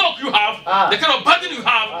kind of yoke you have, the kind of burden you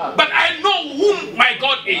have, but I know whom my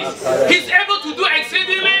God is. He's able to do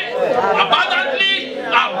exceedingly, abundantly,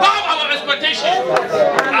 above our expectation,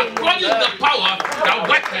 according to the power that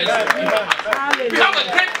works in us. We have a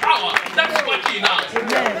great power that's working in us.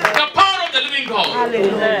 The power of the living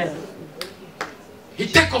God. He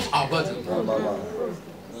takes off our burden.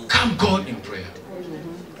 Come God in prayer.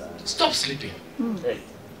 Stop sleeping.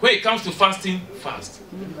 When it comes to fasting, fast.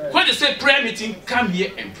 When they say prayer meeting, come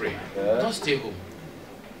here and pray. Don't stay home.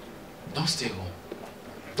 Don't stay home.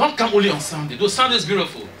 Don't come only on Sunday. Those Sundays are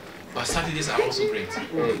beautiful, but Saturdays are also great.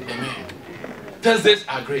 Amen. Thursdays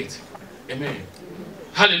are great. Amen.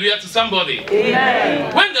 Hallelujah to somebody.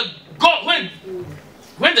 Amen.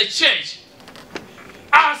 When the church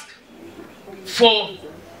asks for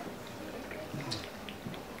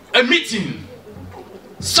a meeting,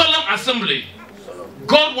 solemn assembly,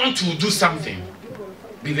 God wants to do something,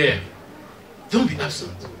 be there. Don't be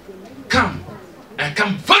absent. Come, and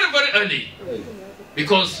come very, very early,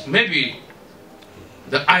 because maybe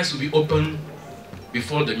the eyes will be open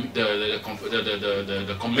before the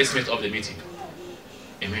commencement of the meeting.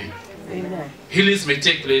 Amen. Amen. Healings may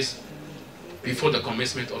take place before the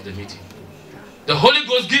commencement of the meeting. The Holy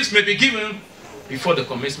Ghost gifts may be given before the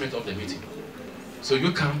commencement of the meeting. So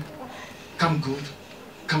you come good,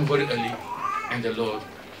 come very early, and the Lord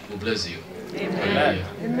will bless you. Amen.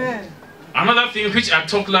 Amen. Another thing which I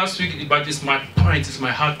talked last week, but it's my point, it's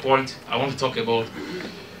my hard point I want to talk about,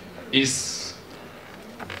 is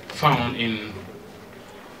found in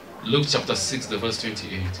Luke chapter 6, the verse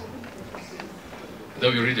 28.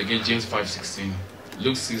 Then we read again James 5:16.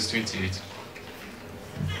 Luke 6:28.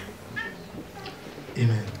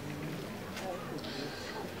 Amen.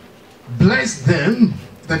 Bless them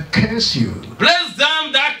that curse you. Bless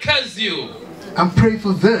them that curse you. And pray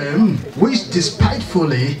for them which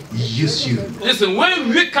despitefully use you. Listen, when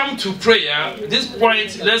we come to prayer, this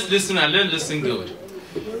point, let's listen and let's listen good.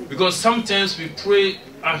 Because sometimes we pray,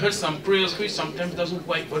 I heard some prayers which sometimes doesn't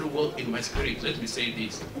work very well in my spirit. Let me say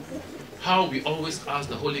this. How we always ask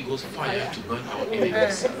the Holy Ghost fire to burn our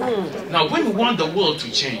enemies. Now, when we want the world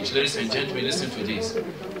to change, ladies and gentlemen, listen to this.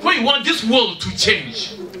 When you want this world to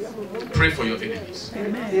change, pray for your enemies.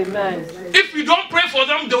 Amen. If you don't pray for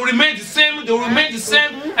them, they'll remain the same,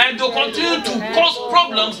 and they'll continue to cause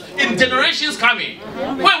problems in generations coming.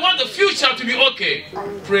 When you want the future to be okay,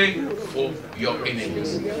 pray for your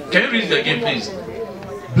enemies. Can you read it again, please?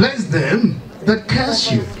 Bless them that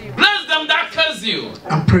curse you. Bless them that curse you.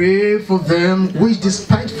 And pray for them which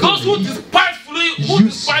despitefully those who despitefully, who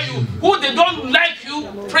despise you, who they don't like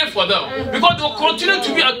you, pray for them. Because they will continue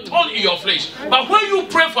to be a thorn in your flesh. But when you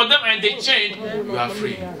pray for them and they change, you are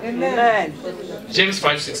free. Amen. James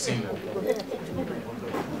 5:16.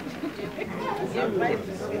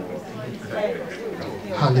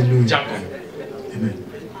 Hallelujah. Jacob. Amen.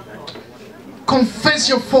 Confess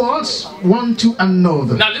your faults one to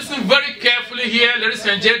another. Now listen very carefully here, ladies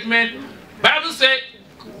and gentlemen. Bible says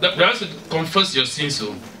that you have to confess your sins.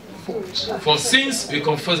 So for sins we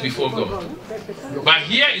confess before God. But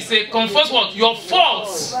here it says confess what? Your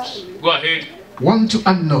faults. Go ahead. One to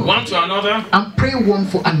another. One to another. And pray one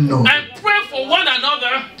for another. And pray for one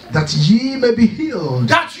another. That ye may be healed.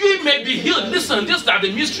 That ye may be healed. Listen, these are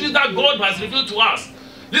the mysteries that God has revealed to us.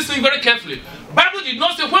 Listen very carefully. Bible did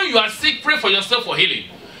not say when you are sick, pray for yourself for healing.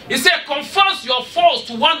 It said confess your faults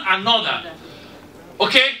to one another.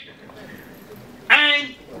 Okay?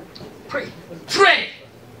 And pray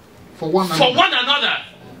for one another.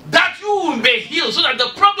 That you will be healed. So that the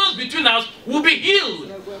problems between us will be healed.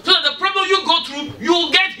 So that the problem you go through, you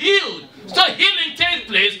will get healed. So healing takes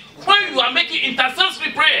place when you are making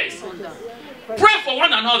intercessory prayers. Pray for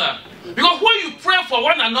one another. Because when you pray for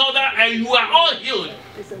one another and you are all healed,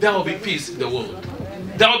 there will be peace in the world.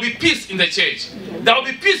 There will be peace in the church. There will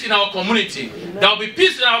be peace in our community. There will be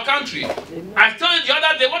peace in our country. I told you the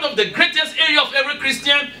other day, one of the greatest areas of every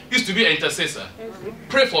Christian is to be an intercessor.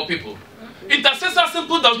 Pray for people. Intercessor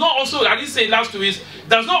simple does not also, I didn't say last 2 weeks,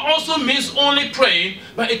 does not also means only praying,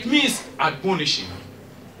 but it means admonishing.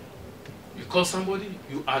 You call somebody,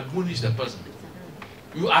 you admonish the person.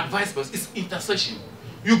 You advise the person. It's intercession.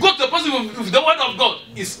 You go to the person with the word of God.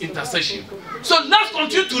 It's intercession. So let's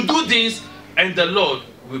continue to do this, and the Lord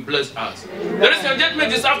will bless us. Ladies and gentlemen,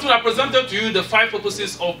 this afternoon I presented to you the 5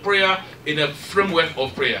 purposes of prayer in a framework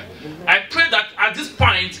of prayer. I pray that at this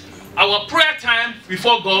point, our prayer time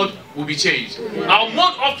before God will be changed. Our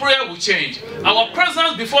mode of prayer will change. Our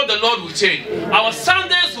presence before the Lord will change. Our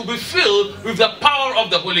Sundays will be filled with the power of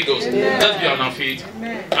the Holy Ghost. Let's be on our feet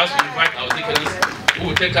as we invite our deacons who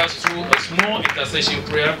will take us through a small intercession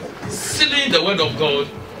prayer, sealing the word of God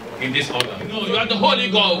in this order. No, you are the Holy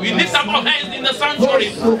God. We lift up our hands in the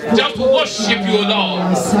sanctuary just to worship you,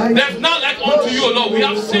 Lord. There's none like unto you, Lord. We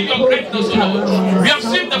have seen your greatness, Lord. We have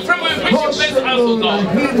seen the framework in which you place us, Lord.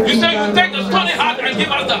 You say you take the stony heart and give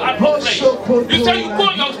us the heart of flesh. You say you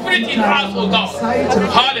pour your spirit in us, oh God.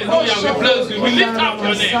 Hallelujah. We bless you. We lift up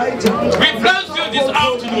your name. We bless you this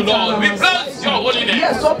afternoon, Lord. We bless your holy name.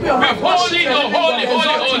 We holy, your holy,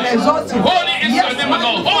 holy, holy. Holy is your name,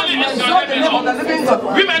 Lord. Holy is your name, Lord.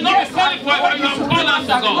 We may not be qualified, but you have called us,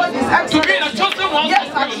 oh God, to be the chosen ones of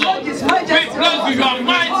you, Lord. We bless you. You are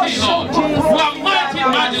mighty, Lord. You are mighty,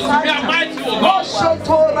 majesty. You are mighty, oh God.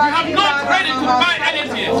 We have not ready to buy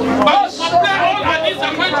anything, but we supply all our needs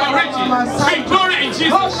according to your riches. We glory in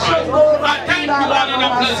Jesus Christ. I thank you, Lord, and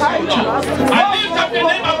I bless you, Lord. I lift up your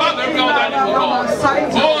name above every other name, oh God.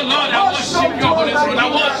 Oh Lord, I worship your holy throne.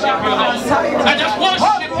 I worship you, Lord. I just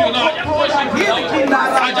worship you, Lord. I just worship you, Lord.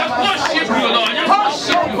 I just worship you, Lord. I just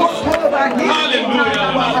worship you, Lord.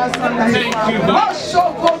 Hallelujah, Lord. Thank you, Lord.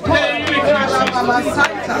 Thank you, Jesus.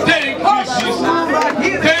 Thank you, Jesus. Thank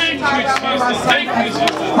you, Jesus. Thank you,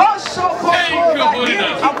 Jesus. Thank you, Holy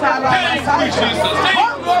Name. Thank you, Jesus. Thank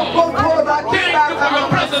you, Lord. Thank you for your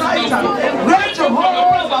presence, Lord. Thank you for your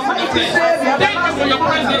presence, Lord. Thank you for your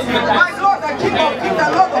presence, Lord. My Lord, the King of Kings, the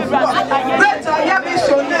Lord of Lords. Great I am is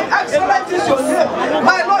your name. Excellent is your name.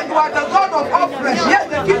 My Lord, you are the God of all flesh. Yes,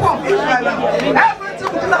 the King of Israel.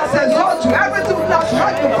 Everything that exalts you, everything that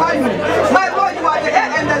magnify you. My Lord, you are the air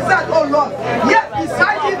and the sun, oh Lord. Yet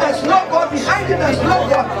beside you there's no God, behind you there's no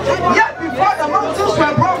God. Yet before the mountains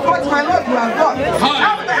were brought forth, my Lord, you are God.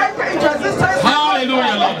 After the ever into existence,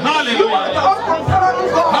 hallelujah, Lord. Hallelujah. You are the uncomparable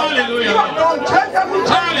God. Hallelujah. You are the unchangeable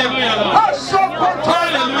God. Hallelujah, Lord.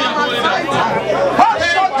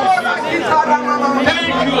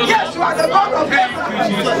 Yes, you are the God of heaven.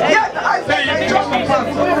 Yes, I thank you.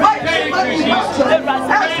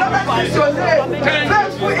 Excellent is your name.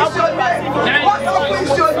 Faithful is your name. Wonderful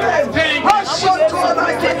is your name.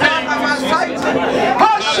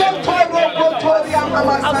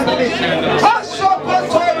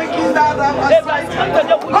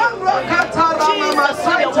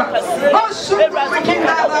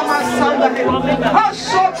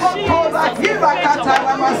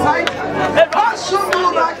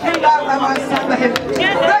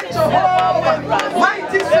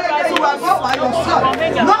 Mighty Savior, you are God by yourself.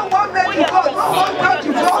 No one made you God, no one got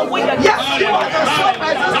you God. Yes, you are the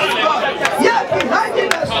self-existing God. Yes, behind you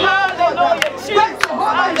there's no God. Great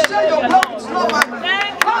Jehovah, you share your glory with no man.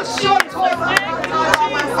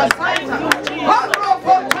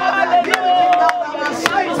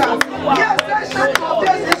 Yes, ancient of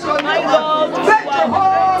days is your name. Great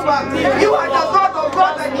Jehovah, you are the God of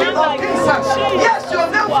God, the King of Kings. Yes, your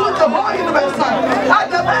name fills the whole universe. At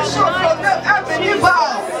the mention of your name, every knee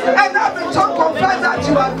bow and every tongue confess that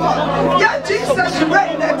you are God. Yes, Jesus, you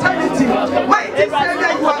reign in eternity. Mighty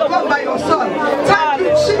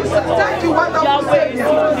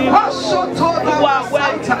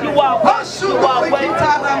You are worthy. You are worthy.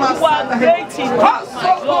 You are great in God, my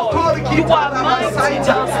God. You are mighty. There's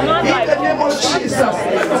none like In the name of Jesus.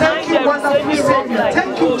 Thank you, wonderful Savior.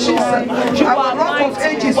 Thank you, Jesus. You Our are rock of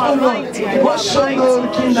mighty. ages, You O are Lord. mighty. You are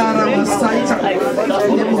In the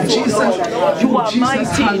name of Jesus. You are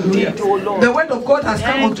mighty indeed, O Lord. The word of God has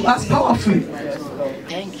come unto us powerfully.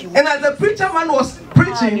 Thank you. And as the preacher man was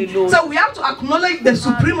preaching, so we have to acknowledge the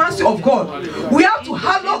supremacy of God. We have to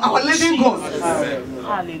hallow our living God.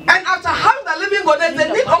 And after having the living God, there's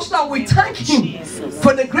a need also that we thank Him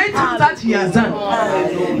for the great things that He has done.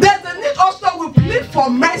 There's a need also that we plead for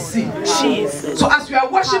mercy. So as we are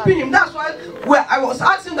worshiping Him, that's why I was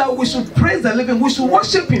asking that we should praise the living, we should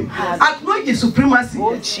worship Him, acknowledge His supremacy.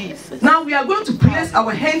 Now we are going to place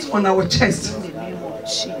our hands on our chest.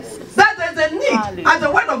 That there's a need, and the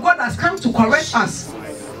word of God has come to correct us,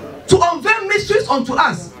 to unveil mysteries unto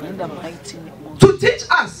us, to teach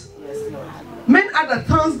us many other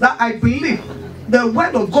things that I believe the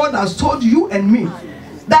word of God has told you and me,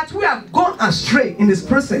 that we have gone astray in His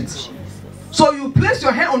presence. So you place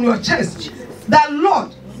your hand on your chest, that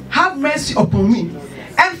Lord, have mercy upon me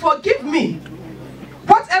and forgive me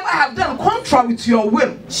whatever I have done contrary to your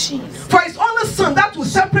will. For it's only sin that will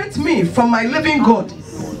separate me from my living God.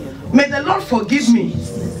 May the Lord forgive me.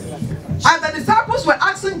 And the disciples were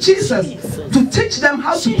asking Jesus to teach them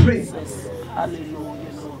how to pray.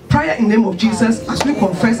 Prayer in the name of Jesus as we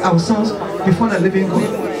confess our sins before the living God.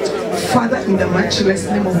 Father, in the matchless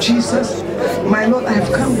name of Jesus, my Lord, I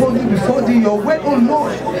have come boldly before thee. Your word, oh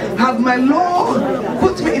Lord, have my Lord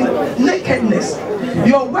put me in nakedness.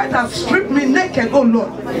 Your word have stripped me naked, oh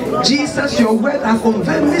Lord. Jesus, your word have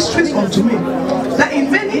unveiled mysteries unto me, that in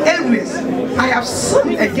many areas I have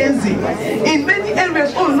sinned against thee. In many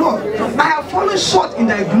areas, oh Lord, I have fallen short in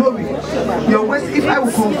thy glory. Your words, if I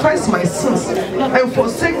will confess my sins and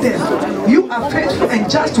forsake them, you are faithful and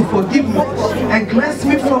just to forgive me and cleanse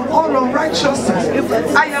me from all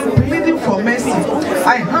unrighteousness. I am pleading for mercy.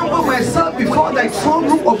 I humble myself before thy throne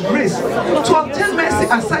room of grace to obtain mercy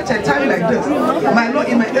at such a time like this. My Lord,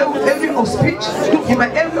 in my area of speech, in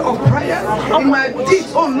my area of prayer, in my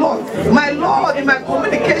deeds, oh Lord, my Lord, in my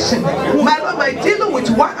communication, my Lord, my dealing with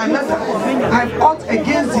one another, I've ought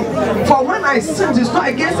against thee. For when I sin, it's not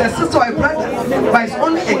against a sister or a brother, but it's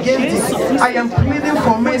only against thee. I am pleading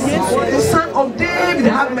for mercy. Son of David,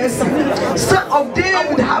 have mercy. Son of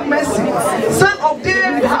David, have mercy. Son of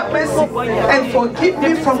David, have mercy. And forgive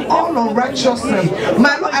me from all unrighteousness.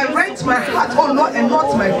 My Lord, I rent my heart, oh Lord, and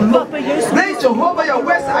not my blood. Pray Jehovah, your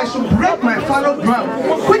words, I should break my fallow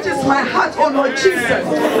ground, which is my heart, oh Lord Jesus.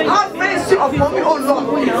 Have mercy upon me, oh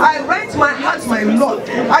Lord. I rent my heart, my Lord.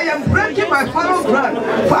 I am breaking my fallow ground,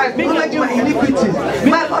 for I acknowledge my iniquities.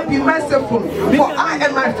 My Lord, be merciful, for I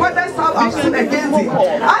and my father's house have sinned against thee.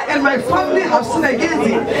 I and my family have sinned against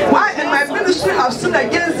thee. I and my ministry have sinned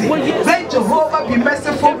against thee. May Jehovah be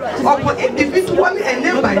merciful upon individually and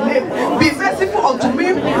name by name. Be merciful unto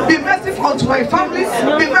me. Be merciful unto my family.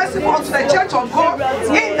 Be merciful unto the church of God.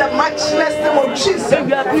 In the matchless name of Jesus,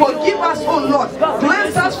 forgive us, O Lord.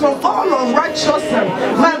 Cleanse us from all unrighteousness.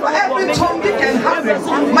 My Lord, every tongue they can have it.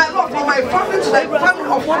 My Lord, from my family to the family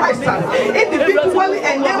of Christ, individually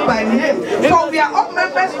and name by name. For we are all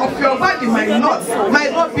members of your body, my Lord. My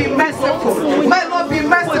Lord, be merciful. My Lord, be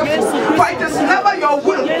merciful. For it is never your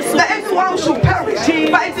will that anyone should perish,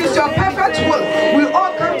 but it is your perfect will. We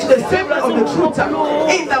all come to the Savior of the truth.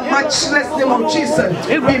 In the matchless name of Jesus,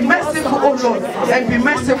 be merciful, O Lord, and be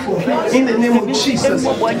merciful in the name of Jesus.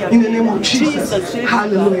 In the name of Jesus.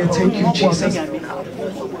 Hallelujah. Thank you, Jesus.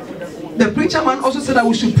 The preacher man also said that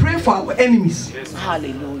we should pray for our enemies.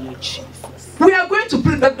 Hallelujah, Jesus. We are going to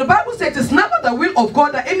pray. The Bible says it is never the will of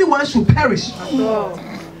God that anyone should perish.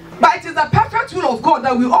 But it is the perfect will of God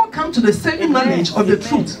that we all come to the saving knowledge of the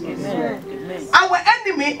truth. Our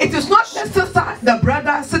enemy, it is not the sister, the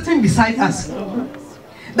brother sitting beside us.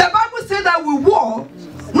 The Bible says that we war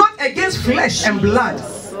not against flesh and blood,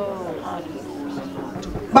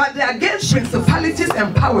 but they are against principalities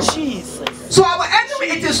and powers. So our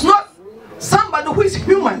enemy, it is not somebody who is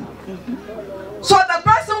human. So the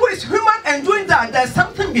person who is human and doing that, there's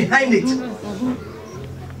something behind it.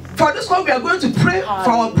 For this one, we are going to pray for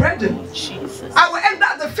our brethren. Our end,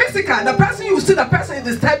 that the physical, the person you see, the person is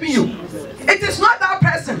disturbing you. It is not that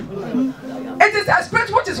person. It is a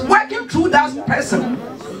spirit which is working through that person.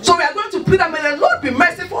 So we are going to pray that may the Lord be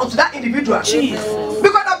merciful unto that individual. Because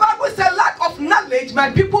the Bible says, lack of knowledge,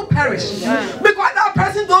 my people perish. Because that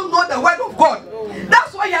person don't know the word of God.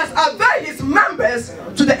 That's why he has availed his members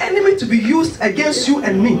to the enemy to be used against you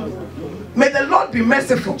and me. May the Lord be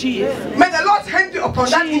merciful. May the Lord hand upon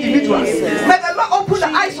that individual. May the Lord open the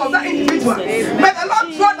eyes of that individual. May the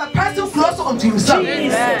Lord draw the person closer unto himself.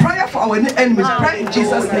 Prayer for our enemies. Pray in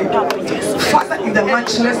Jesus' name. Father, in the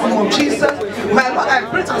matchless name of Jesus, my Lord, I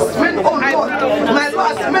pray as many, oh Lord, my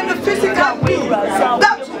Lord, as many physical beings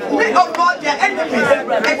that may, oh Lord, their enemies.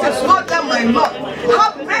 It is not them, my Lord.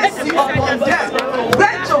 Have mercy upon them.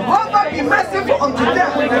 Let Jehovah be merciful unto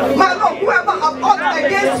them. My Lord, whoever have ought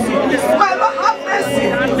against me, my Lord, have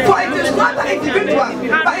mercy. For it is not the individual,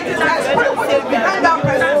 but it is the spirit which is behind that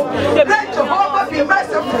person. Let Jehovah be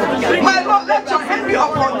merciful. My Lord, let your hand be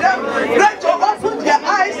upon them. Let your open their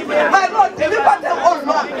eyes. My Lord, deliver them, oh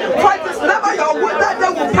Lord. For it is never your will that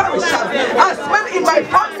they will perish. As many in my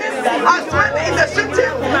family, as many in the city,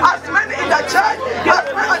 as many in the church, as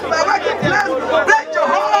many at my working place, let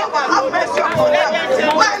Jehovah have mercy upon them.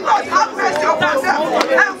 My Lord, have mercy upon them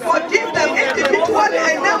and forgive them individually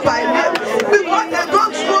and name by name, because they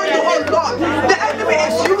don't know you, oh Lord. The enemy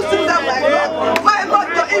is using them, my Lord. My Lord,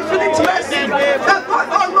 your infinite mercy. The God,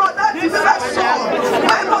 oh Lord, that is the soul.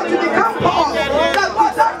 My Lord, to become Paul. The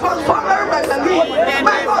God that transformed Mary Magdalene.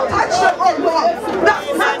 My Lord, touch them, oh Lord. That's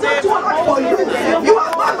nothing too hard for you. You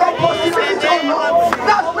are not a possibility, oh Lord.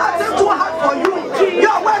 That's nothing too hard for you.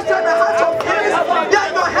 Your words are the heart of kings. They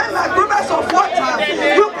are your hands like rivers of water.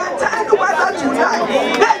 You can turn the weather tonight.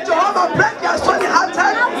 Let Jehovah break their stony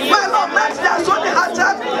hearted. My Lord, make their stony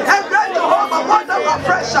hearted. And let Jehovah mold them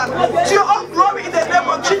afresh. To your own glory in the name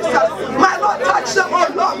of Jesus. My Lord, touch them, oh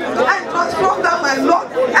Lord. And transform them, my Lord.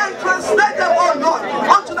 And translate them, oh Lord,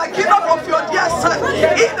 unto the kingdom of your dear Son.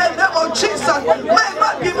 In the name of Jesus. My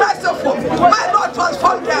Lord, be merciful. My Lord,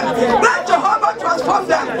 transform them. Let Jehovah transform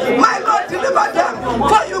them. My Lord, deliver them.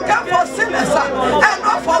 For you came for sinners and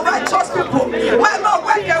not for righteous people. My Lord,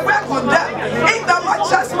 work and work on them. In the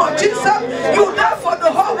matchless name of Jesus, you died for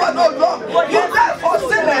the whole world, oh Lord. You died for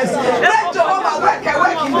sinners. Let Jehovah work and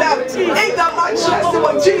work in them. In the matchless name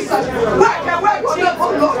of Jesus, work and work on them,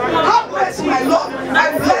 oh Lord. Have mercy, my Lord,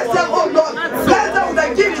 and bless them, oh Lord. Bless them with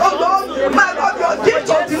a gift, oh Lord. My Lord, your gift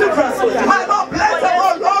of deliverance. My Lord, bless them,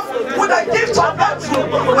 oh Lord, with a gift of breakthrough.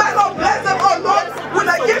 My Lord, bless them, oh Lord, with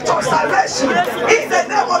a gift of salvation. In the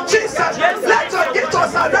name of Jesus, let your gift of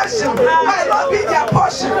salvation, my Lord, be their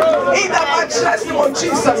portion. In the matchless name of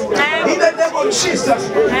Jesus. In the name of Jesus.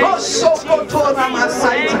 Oh, Sokotora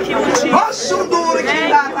Masaita. Oh, Sunduri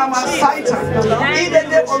Kitara Masaita. In the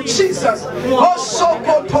name of Jesus. Oh,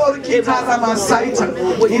 Sokotora Kitara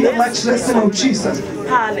Masaita. In the matchless name of Jesus.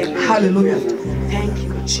 Hallelujah. Thank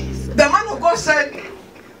you, Jesus. The man of God said,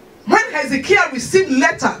 when Hezekiah received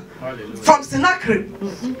letter from Sennacherib,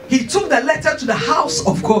 he took the letter to the house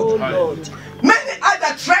of God. Many are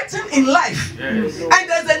that threatened in life, and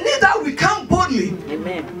there's a need that we come boldly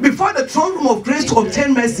before the throne room of grace to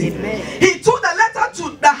obtain mercy. He took the letter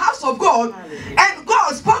to the house of God, and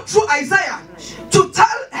God spoke through Isaiah to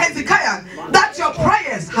tell Hezekiah that your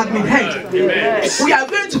prayers have been heard. We are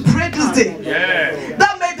going to pray this day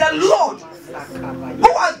that may the Lord,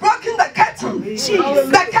 who has broken the curtain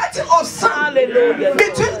of sun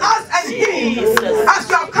between us and him, as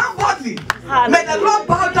you have come boldly, may the Lord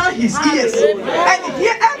bow down his ears and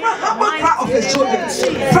hear every humble cry of his children.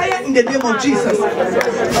 Prayer in the name of Jesus.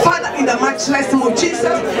 Father, in the matchless name of Jesus,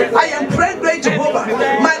 I am praying, great Jehovah.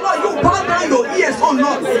 My Lord, you bow down your ears, oh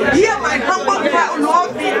Lord. Hear my humble cry, oh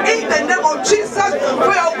Lord, in the name of Jesus.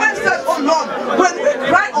 For your word says, oh Lord, when we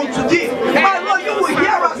cry unto thee, my Lord, you will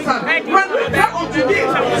hear us. When we cry unto thee,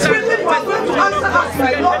 Spirit, you are going to answer us,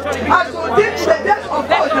 my Lord. As you did in the days of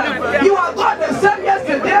old, you are God the same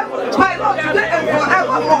yesterday, my Lord, today and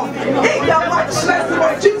forevermore. In the matchless name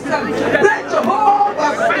of Jesus, let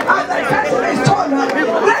Jehovah, as the curtain is torn,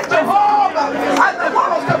 let Jehovah, as the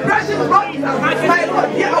wall of suppression broken, my Lord,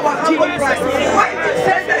 hear our humble cry. Mighty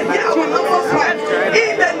Savior, hear our humble cry.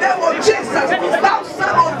 In the name of Jesus, thou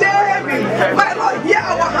Son of David, my Lord, hear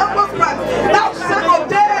our humble cry. Thou Son of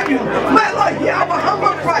David, my Lord, hear our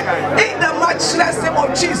humble cry. In the matchless name of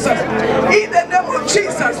Jesus. In the name of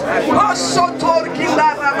Jesus. Oshotor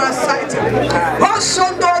Kilara Masaita.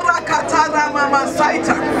 Oshondora Katara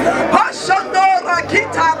Mamasaita. Oshondora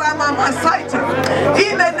Kitara Mamasaita.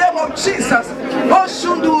 In the name of Jesus.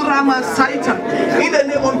 Oshundura Masaita. In the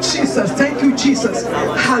name of Jesus. Thank you, Jesus.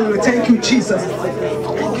 Hallelujah. Thank you, Jesus.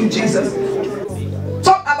 Thank you, Jesus.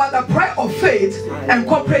 Talk about the prayer of faith and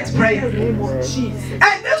corporate prayer.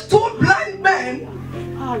 And these two blind men,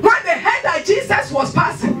 when they heard that Jesus was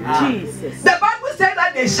passing, the Bible said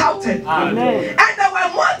that they shouted. Amen. And there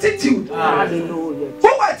were multitude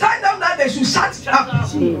who were telling them that they should shut up.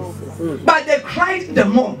 But they cried the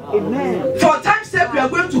more. Amen. For time's sake, we are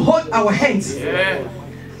going to hold our hands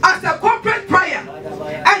as a corporate prayer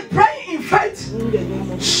and praying in faith.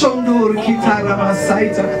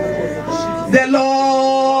 The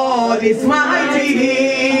Lord is mighty.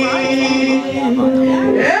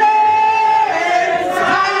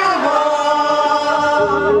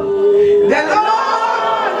 The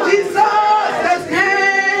Lord Jesus is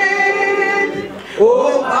King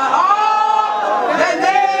over all the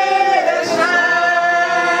nation.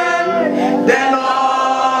 The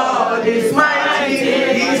Lord is mighty.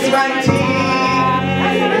 He's mighty.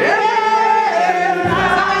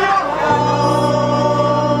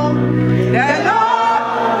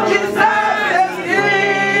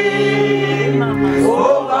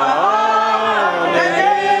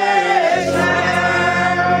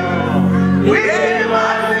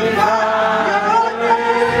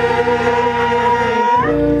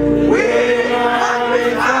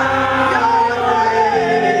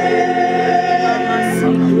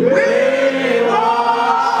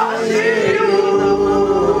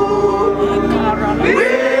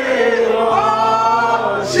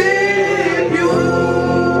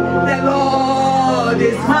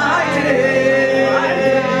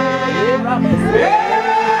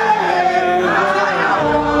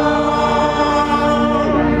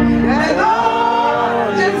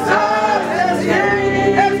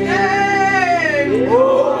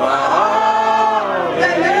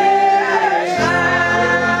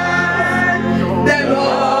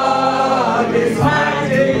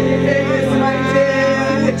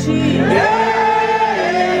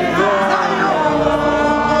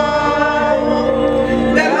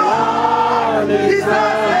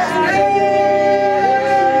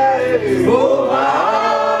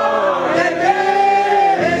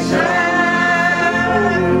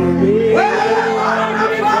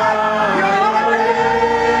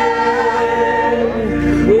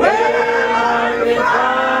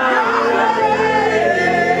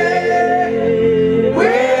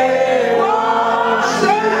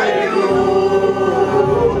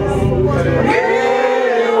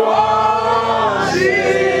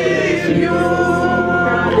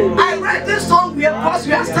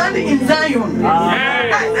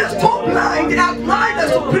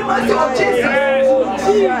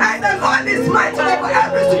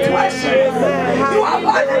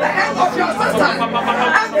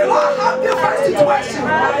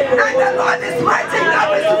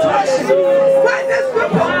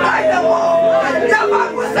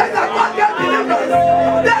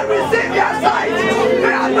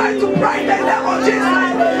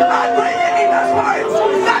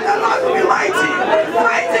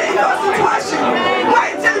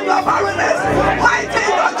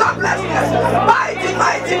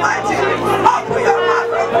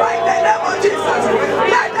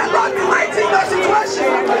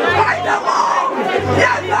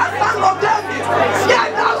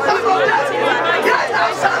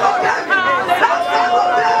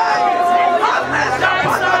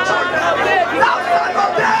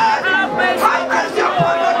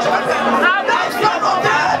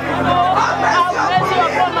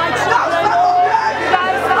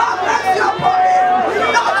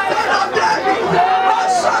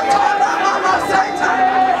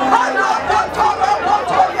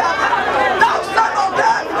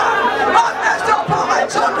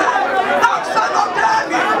 Son of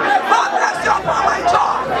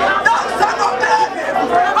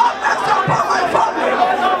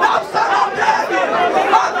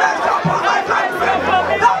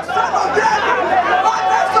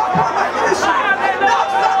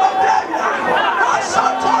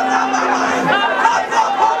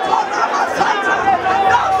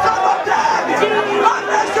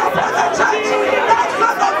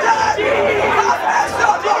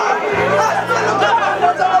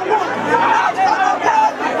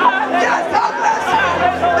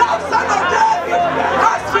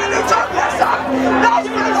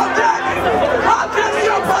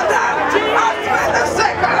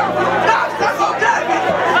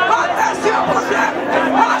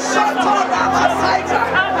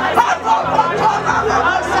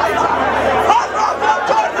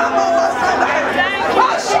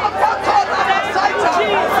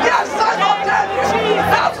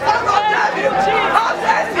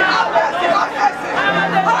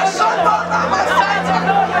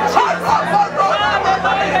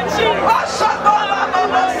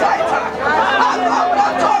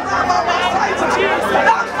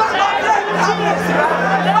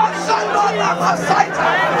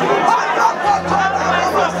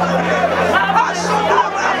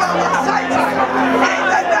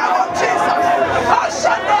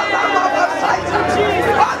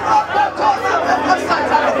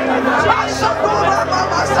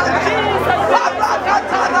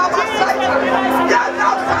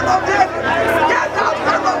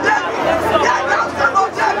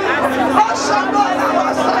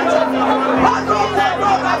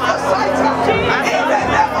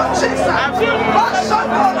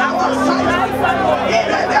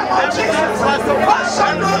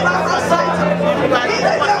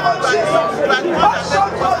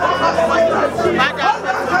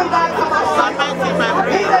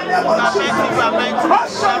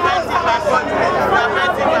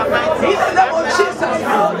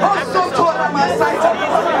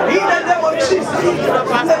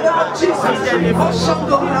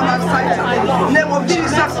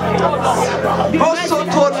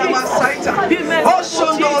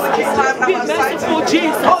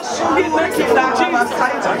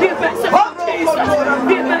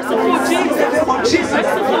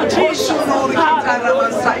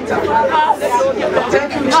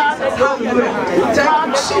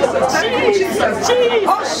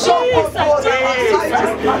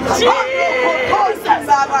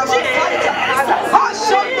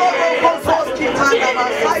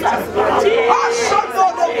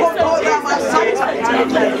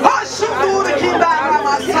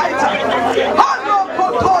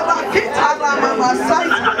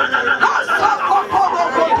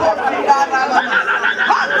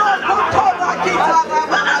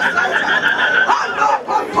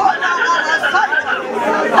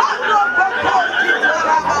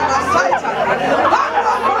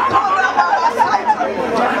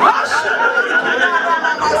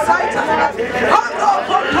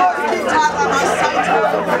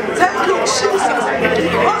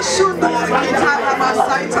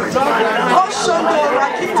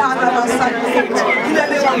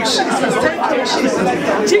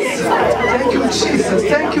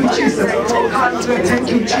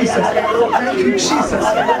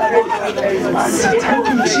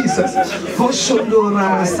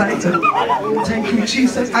Thank you,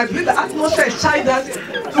 Jesus. I believe the atmosphere is shy that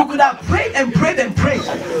we could have prayed and prayed and prayed.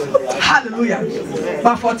 Hallelujah.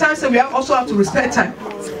 But for time, we also have to respect time.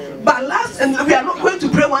 But and we are not going to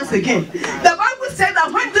pray once again. The Bible said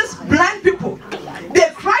that when these blind people, they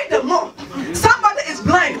cry the more. Somebody is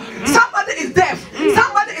blind, somebody is deaf,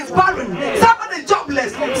 somebody is barren, somebody is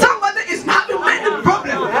jobless, somebody is having many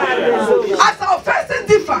problems. As our faces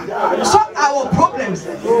differ, so our problems.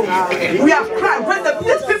 We have cried. When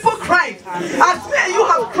these people cried, as me and you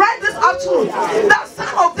have cried this afternoon, that son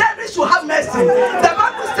of David should have mercy. The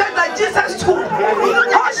Bible said that Jesus too.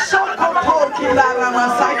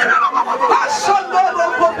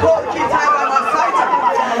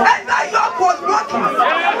 And that yoke was broken.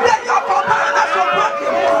 The yoke of blindness was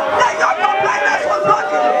broken. The yoke of blindness was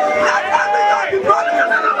broken. Let every yoke be broken.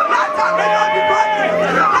 Let every yoke be broken.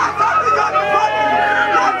 Let every yoke be broken.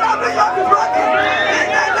 Let every yoke be broken. In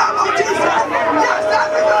the name of Jesus. Yes,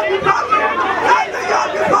 every yoke be broken. Every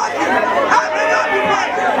yoke be broken. Every yoke be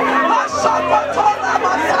broken. Mashakotora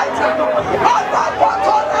Masaita.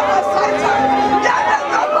 Mashakotora Masaita. Yeah, the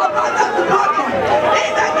yoke of blindness be broken.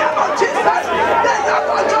 In the name of Jesus. The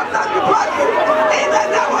yoke of blindness be broken. In the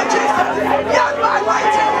name of Jesus. Yes, my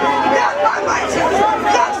mighty. Yes, my mighty.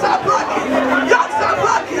 Yokes are broken. Yokes are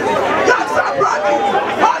broken. Yokes are broken.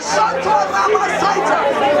 Mashakotora Masaita.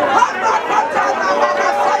 Mashakotora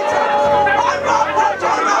Masaita.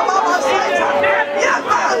 Mashakotora Masaita. Yes,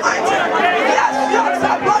 my mighty. Yes, yokes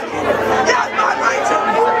are broken. Yes, my mighty.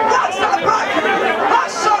 Yokes are broken.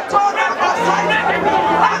 Mashakotora Masaita.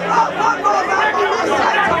 Mashakotora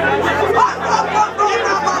Masaita.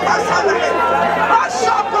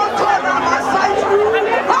 Mashakotora Masaita.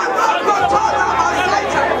 Mashakotora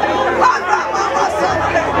Masaita. Mashakotora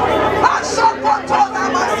Masaita. Mashakotora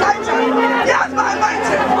Masaita. Yes, my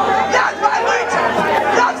mighty. Yes, my mighty.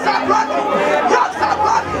 Yokes are broken. Yokes are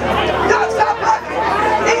broken. Yokes are broken.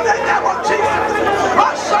 In the name of Jesus.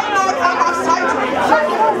 Mashakotora Masaita.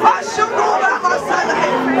 Mashakotora Masaita.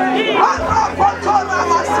 Mashakotora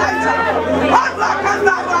Masaita.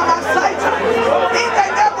 Mashakotora Masaita. In the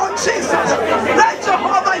name of Jesus. Let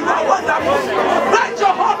Jehovah, you are wonderful. Let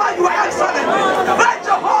Jehovah, you are excellent. Let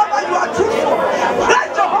Jehovah, you are truthful. Let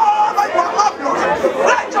Jehovah, you are marvelous.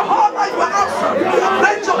 Let Jehovah, you are awesome.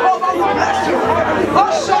 Let Jehovah, we bless you.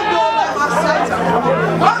 Mashakotora Masaita.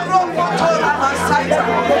 Mashakotora Masaita.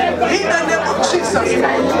 In the name of Jesus. In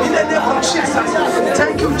the name of Jesus.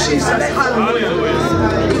 Thank you, Jesus. Hallelujah.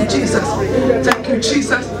 Thank you, Jesus. Thank you,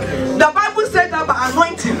 Jesus. The Bible said that by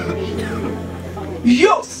anointing,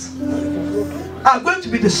 yokes are going to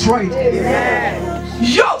be destroyed.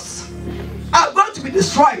 Yokes are going to be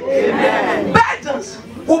destroyed. Burdens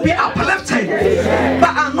will be uplifted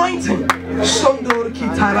by anointing.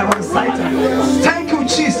 Thank you,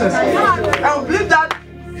 Jesus. I believe that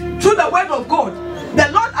through the word of God, the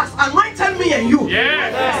Lord has anointed me and you.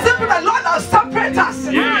 Simply, the Lord has separated us.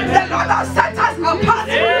 The Lord has set us apart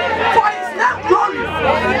for His name glory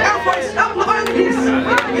and for His name peace.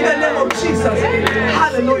 In the name of Jesus.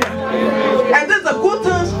 Hallelujah. And there's the good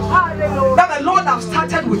things that the Lord has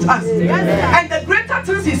started with us. And the greater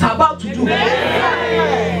things He's about to do.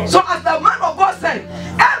 So as the man of God said,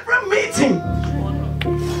 every meeting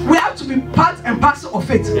we have pastor of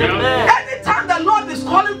faith. Anytime the Lord is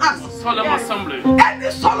calling us, Solemn assembly. any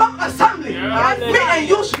solemn assembly, me and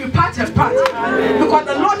you should be part and part. Because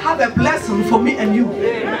the Lord have a blessing for me and you.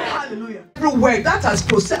 Hallelujah. Every word that has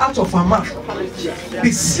proceeded out of our mouth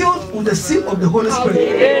be sealed with the seal of the Holy Spirit.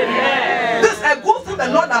 This is a good thing the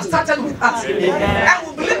Lord has started with us. And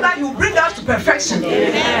we believe that He will bring us to perfection.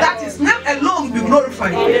 That His name alone will be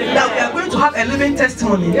glorified. That we are going to have a living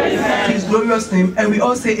testimony to His glorious name. And we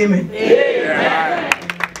all say amen.